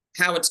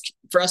how it's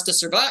for us to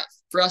survive,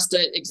 for us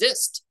to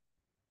exist.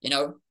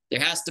 There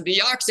has to be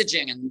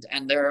oxygen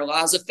and there are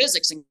laws of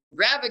physics and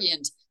gravity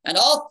and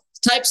all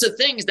types of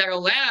things that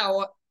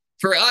allow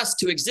for us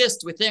to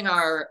exist within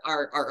our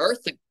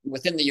earth,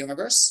 within the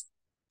universe.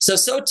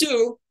 So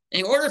too,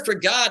 in order for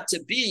God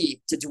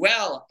to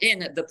dwell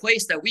in the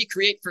place that we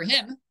create for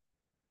him,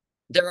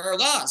 there are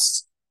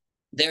laws.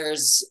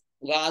 There's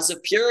laws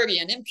of purity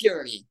and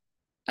impurity.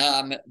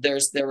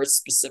 There were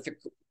specific,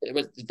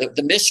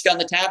 the Mishkan,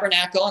 the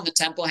tabernacle, and the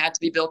temple had to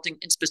be built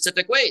in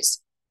specific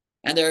ways.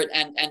 And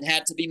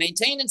had to be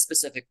maintained in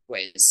specific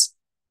ways.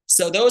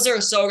 So those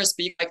are, so to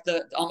speak,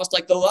 almost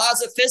like the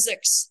laws of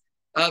physics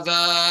of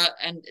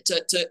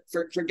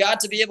for God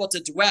to be able to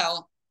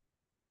dwell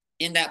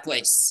in that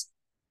place.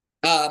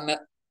 And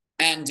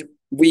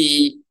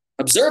we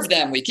observe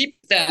them, we keep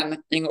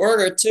them in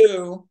order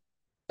to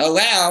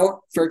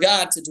allow for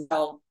God to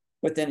dwell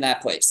within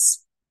that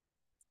place.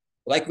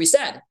 Like we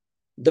said,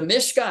 the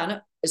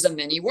Mishkan is a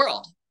mini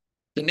world.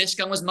 The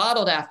Mishkan was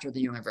modeled after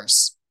the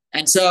universe.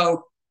 And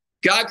so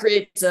God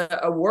creates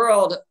a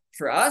world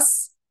for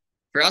us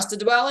to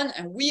dwell in,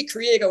 and we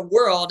create a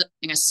world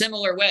in a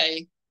similar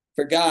way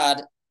for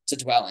God to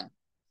dwell in.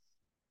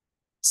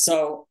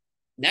 So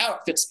now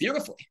it fits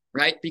beautifully,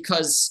 right?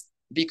 Because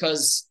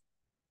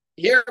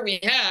here we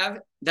have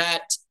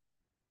that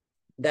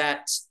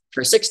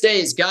for 6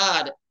 days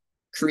God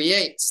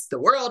creates the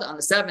world. On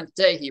the seventh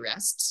day he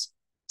rests.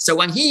 So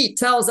when he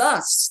tells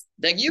us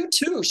that you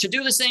too should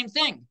do the same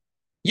thing,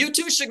 you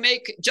too should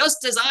make,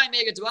 just as I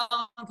make a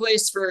dwelling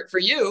place for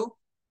you,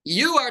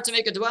 you are to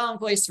make a dwelling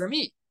place for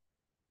me.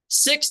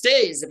 6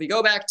 days, if we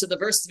go back to the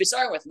verses we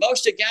started with,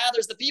 Moshe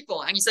gathers the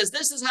people and he says,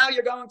 this is how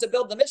you're going to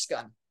build the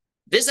Mishkan.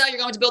 This is how you're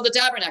going to build the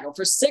tabernacle.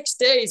 For 6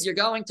 days, you're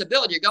going to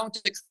build, you're going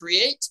to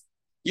create,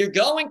 you're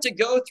going to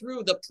go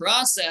through the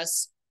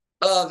process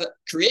of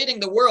creating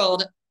the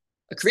world,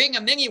 creating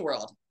a mini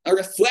world, a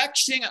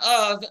reflection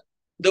of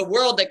the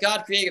world that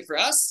God created for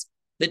us.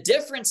 The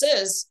difference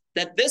is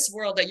that this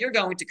world that you're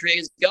going to create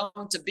is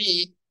going to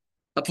be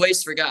a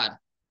place for God.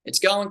 It's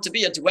going to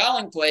be a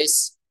dwelling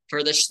place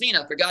for the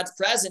Shekhinah, for God's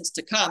presence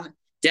to come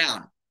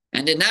down.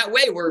 And in that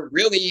way, we're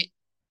really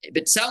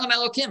B'Tselem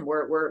Elokim.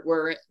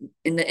 We're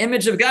in the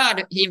image of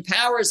God. He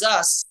empowers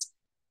us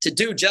to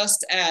do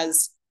just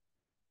as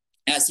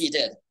he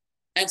did.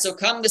 And so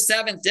come the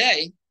seventh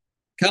day,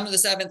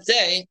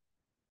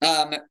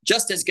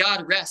 just as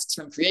God rests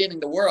from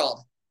creating the world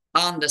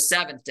on the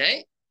seventh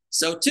day,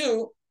 so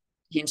too,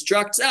 he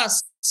instructs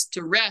us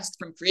to rest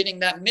from creating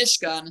that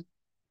Mishkan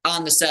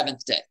on the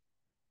seventh day.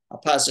 I'll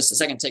pause just a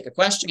second to take a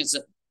question. Just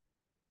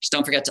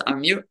don't forget to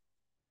unmute.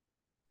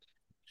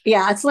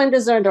 Yeah, it's Linda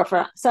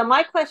Zerndorfer. So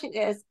my question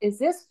is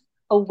this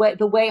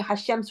the way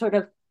Hashem sort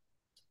of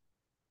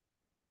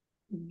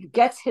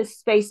gets his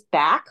space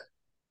back?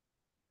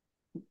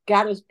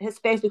 Gathers his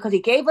space because he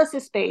gave us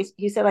his space.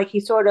 You said like he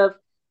sort of,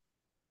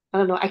 I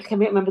don't know, I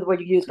can't remember the word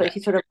you used, but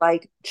he sort of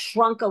like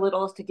shrunk a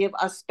little to give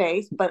us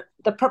space. But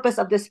the purpose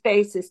of this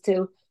space is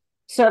to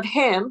serve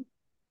him.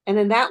 And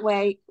in that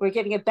way, we're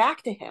giving it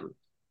back to him.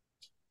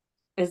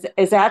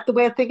 Is that the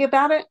way of thinking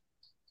about it?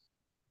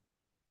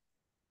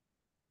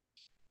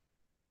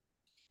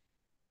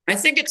 I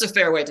think it's a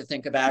fair way to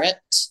think about it.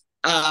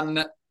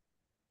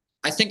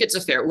 I think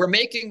it's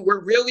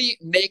we're really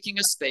making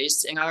a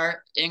space in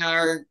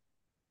our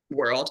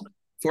world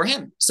for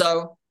him.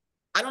 So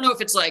I don't know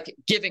if it's like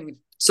giving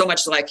so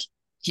much like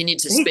he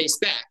needs his space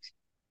back.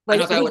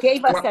 Like he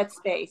gave us that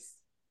space.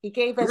 He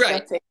gave us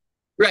that space.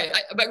 Right.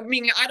 But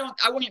meaning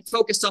I wouldn't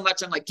focus so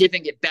much on like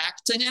giving it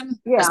back to him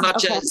as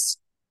much as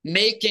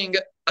making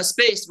a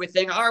space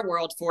within our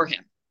world for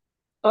him.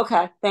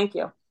 Okay, thank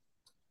you.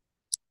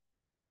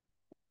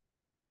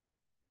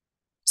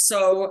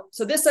 So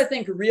this I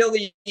think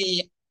really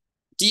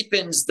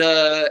deepens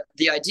the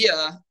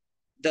idea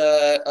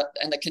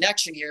and the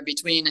connection here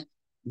between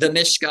the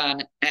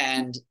Mishkan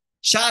and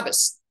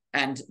Shabbos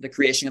and the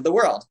creation of the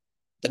world.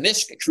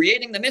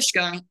 Creating the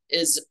Mishkan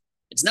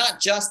it's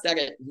not just that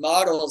it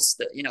models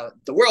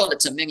the world.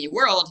 It's a mini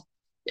world.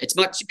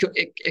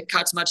 It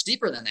cuts much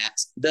deeper than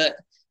that.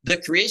 The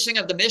creation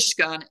of the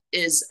Mishkan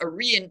is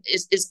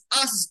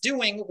us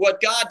doing what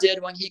God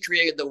did when he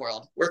created the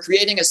world. We're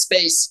creating a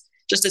space,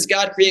 just as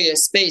God created a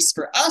space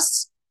for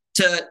us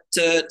to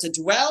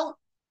dwell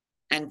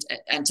and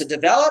to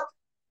develop.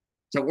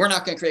 So we're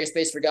not going to create a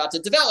space for God to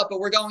develop, but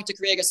we're going to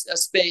create a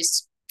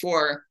space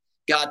for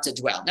God to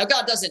dwell. Now,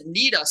 God doesn't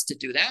need us to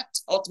do that.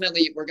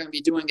 Ultimately, we're going to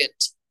be doing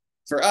it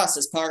for us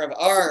as part of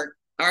our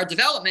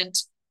development,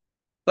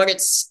 but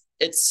it's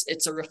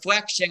a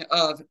reflection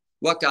of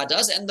what God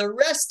does. And the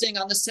resting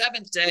on the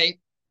seventh day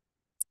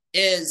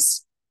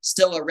is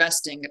still a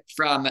resting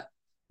from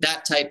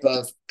that type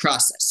of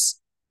process.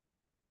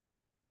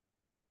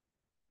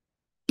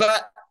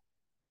 But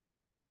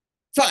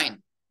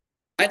fine.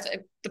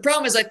 The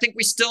problem is I think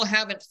we still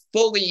haven't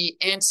fully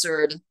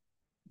answered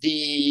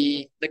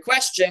the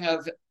question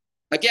of,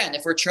 again,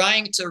 if we're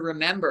trying to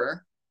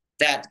remember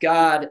that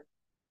God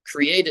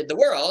created the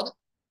world,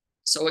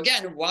 so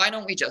again, why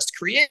don't we just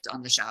create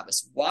on the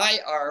Shabbos? Why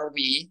are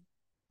we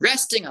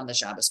resting on the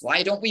Shabbos?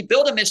 Why don't we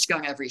build a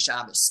Mishkan every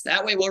Shabbos?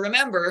 That way we'll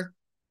remember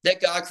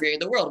that God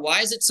created the world.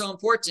 Why is it so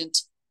important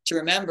to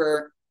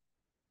remember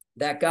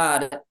that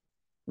God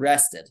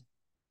rested?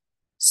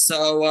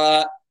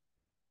 So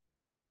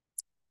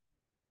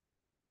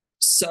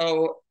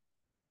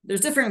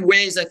there's different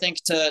ways, I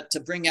think, to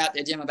bring out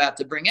the idea I'm about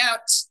to bring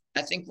out.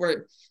 I think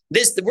we're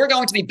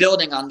going to be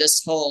building on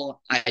this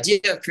whole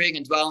idea of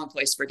creating a dwelling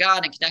place for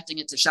God and connecting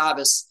it to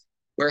Shabbos.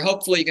 We're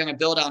hopefully going to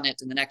build on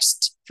it in the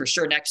next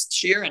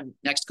year and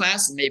next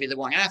class and maybe the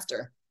one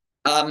after.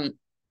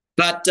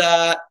 But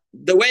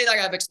the way that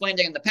I've explained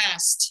it in the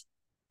past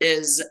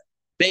is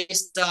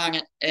based on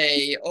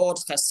a old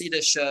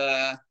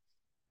Hasidic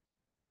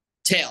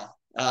tale.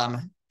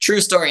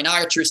 True story,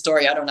 not a true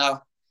story, I don't know.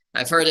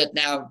 I've heard it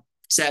now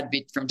said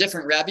from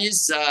different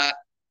rabbis,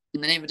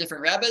 in the name of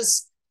different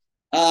rabbis.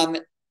 Rabbi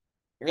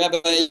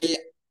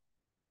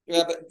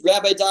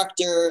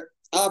Dr.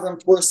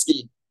 Avram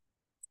Tversky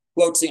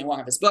quotes it in one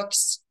of his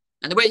books.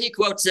 And the way he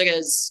quotes it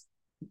is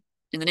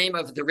in the name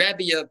of the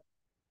Rebbe of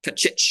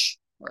Kachich,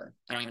 or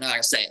I don't even know how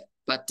to say it.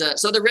 But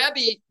so the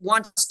Rebbe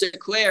once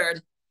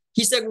declared,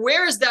 he said,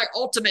 "Where is that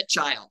ultimate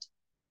child?"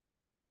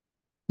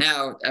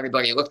 Now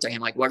everybody looked at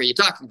him like, "What are you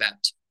talking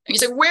about?" And he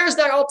said, "Where's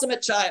that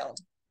ultimate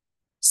child?"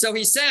 So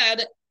he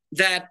said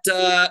that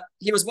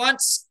he was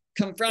once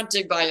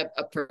confronted by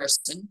a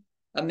person,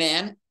 a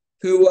man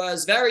who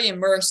was very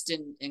immersed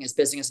in his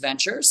business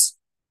ventures,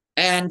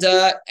 he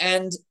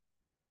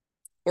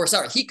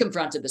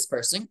confronted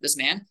this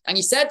man, and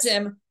he said to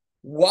him,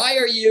 "Why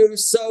are you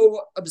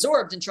so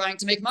absorbed in trying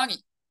to make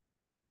money?"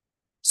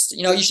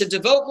 you should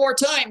devote more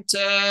time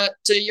to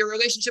your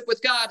relationship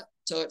with God,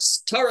 to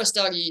Torah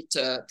study,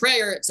 to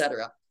prayer,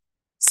 etc.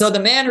 So the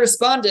man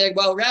responded,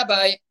 well,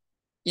 Rabbi,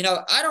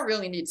 I don't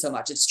really need so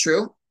much. It's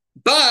true,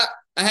 but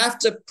I have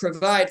to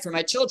provide for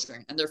my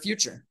children and their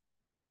future.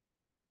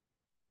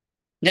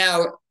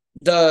 Now,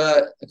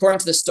 according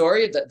to the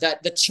story,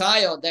 that the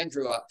child then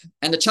grew up,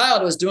 and the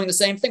child was doing the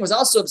same thing, was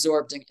also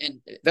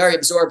very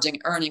absorbed in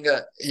earning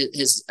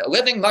his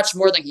living much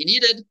more than he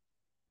needed.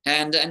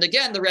 And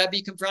again, the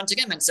Rebbe confronted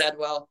him and said,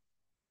 well,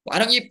 why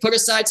don't you put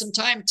aside some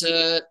time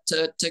to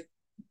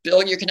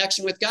build your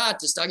connection with God,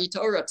 to study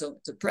Torah,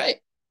 to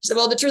pray? He said,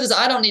 well, the truth is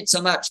I don't need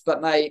so much,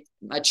 but my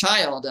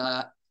child,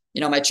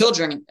 my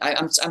children,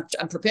 I'm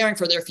preparing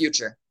for their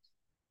future.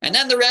 And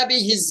then the Rebbe,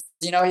 he's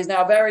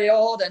now very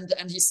old,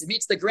 and he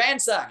meets the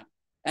grandson,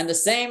 and the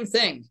same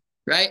thing,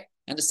 right?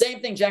 And the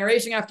same thing,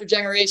 generation after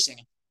generation.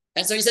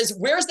 And so he says,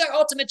 where's that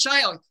ultimate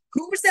child?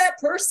 Who's that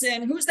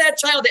person? Who's that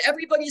child that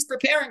everybody's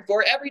preparing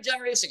for every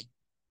generation?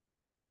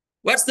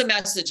 What's the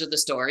message of the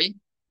story?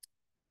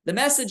 The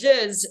message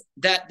is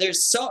that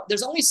there's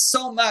only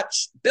so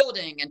much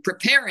building and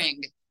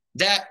preparing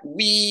that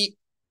we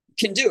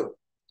can do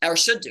or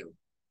should do.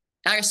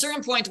 At a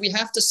certain point, we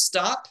have to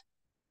stop.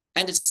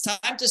 And it's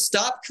time to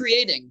stop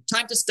creating,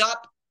 time to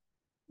stop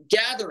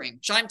gathering,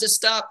 time to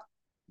stop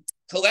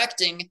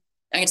collecting,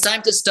 and it's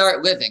time to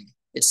start living.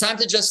 It's time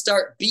to just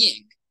start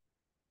being.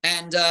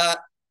 And that's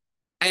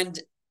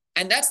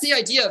the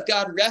idea of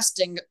God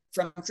resting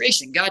from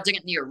creation. God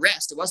didn't need a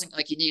rest. It wasn't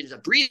like he needed a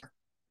breather.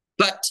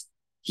 But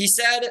he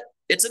said,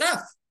 it's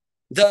enough.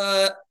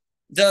 God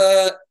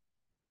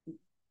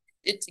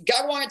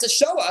wanted to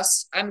show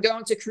us, I'm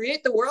going to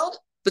create the world,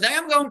 but then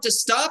I'm going to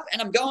stop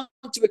and I'm going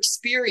to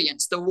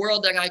experience the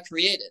world that I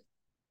created.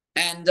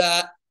 And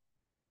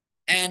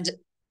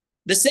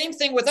the same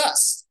thing with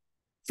us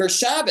for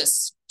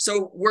Shabbos.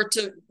 So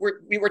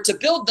we were to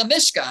build the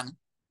Mishkan,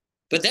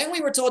 but then we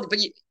were told,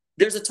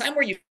 there's a time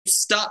where you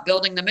stop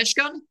building the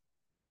Mishkan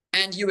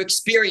and you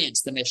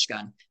experience the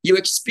Mishkan. You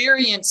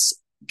experience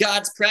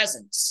God's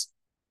presence.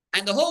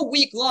 And the whole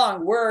week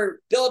long, we're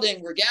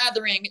building, we're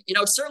gathering.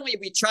 Certainly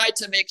we try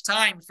to make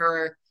time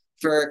for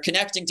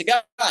connecting to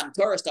God,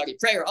 Torah study,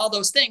 prayer, all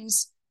those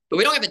things. But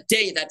we don't have a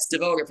day that's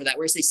devoted for that,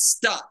 where we say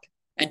stop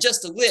and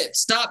just to live,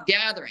 stop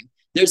gathering.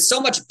 There's so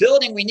much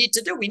building we need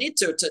to do. We need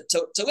to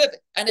live.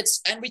 And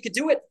we could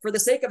do it for the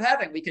sake of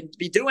heaven. We could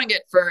be doing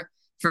it for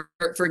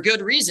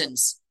good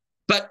reasons.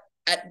 But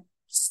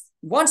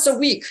once a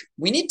week,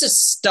 we need to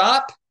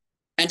stop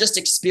and just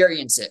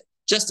experience it.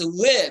 Just to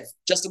live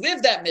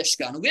that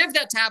Mishkan, live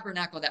that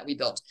tabernacle that we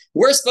built.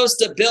 We're supposed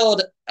to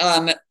build,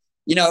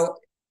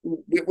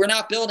 we're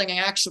not building an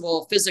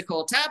actual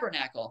physical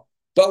tabernacle,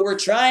 but we're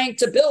trying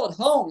to build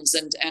homes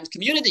and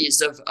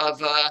communities of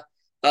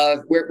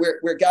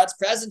where God's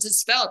presence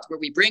is felt, where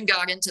we bring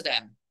God into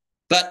them.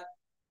 But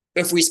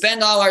if we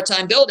spend all our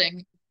time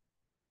building,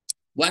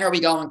 when are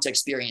we going to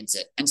experience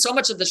it? And so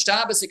much of the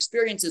Shabbos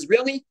experience is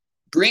really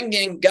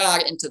bringing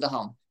God into the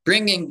home,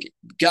 bringing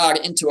God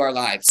into our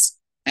lives.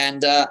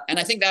 And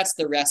I think that's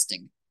the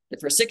resting.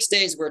 That for 6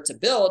 days we're to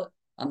build,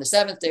 on the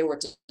seventh day we're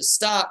to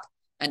stop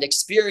and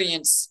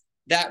experience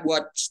that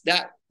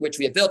which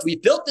we have built. We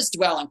built this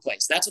dwelling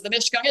place. That's what the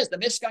Mishkan is. The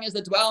Mishkan is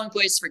the dwelling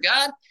place for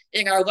God.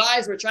 In our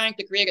lives, we're trying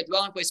to create a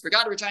dwelling place for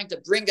God. We're trying to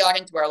bring God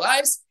into our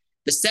lives.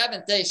 The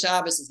seventh day,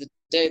 Shabbos, is the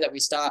day that we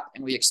stop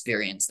and we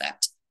experience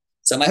that.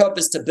 So my hope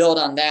is to build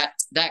on that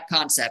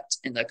concept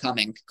in the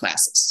coming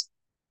classes.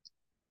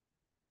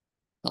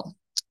 Well,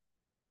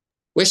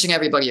 wishing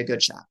everybody a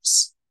good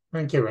Shabbos.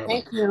 Thank you, Rabbi.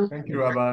 Thank you. Thank you, Rabbi.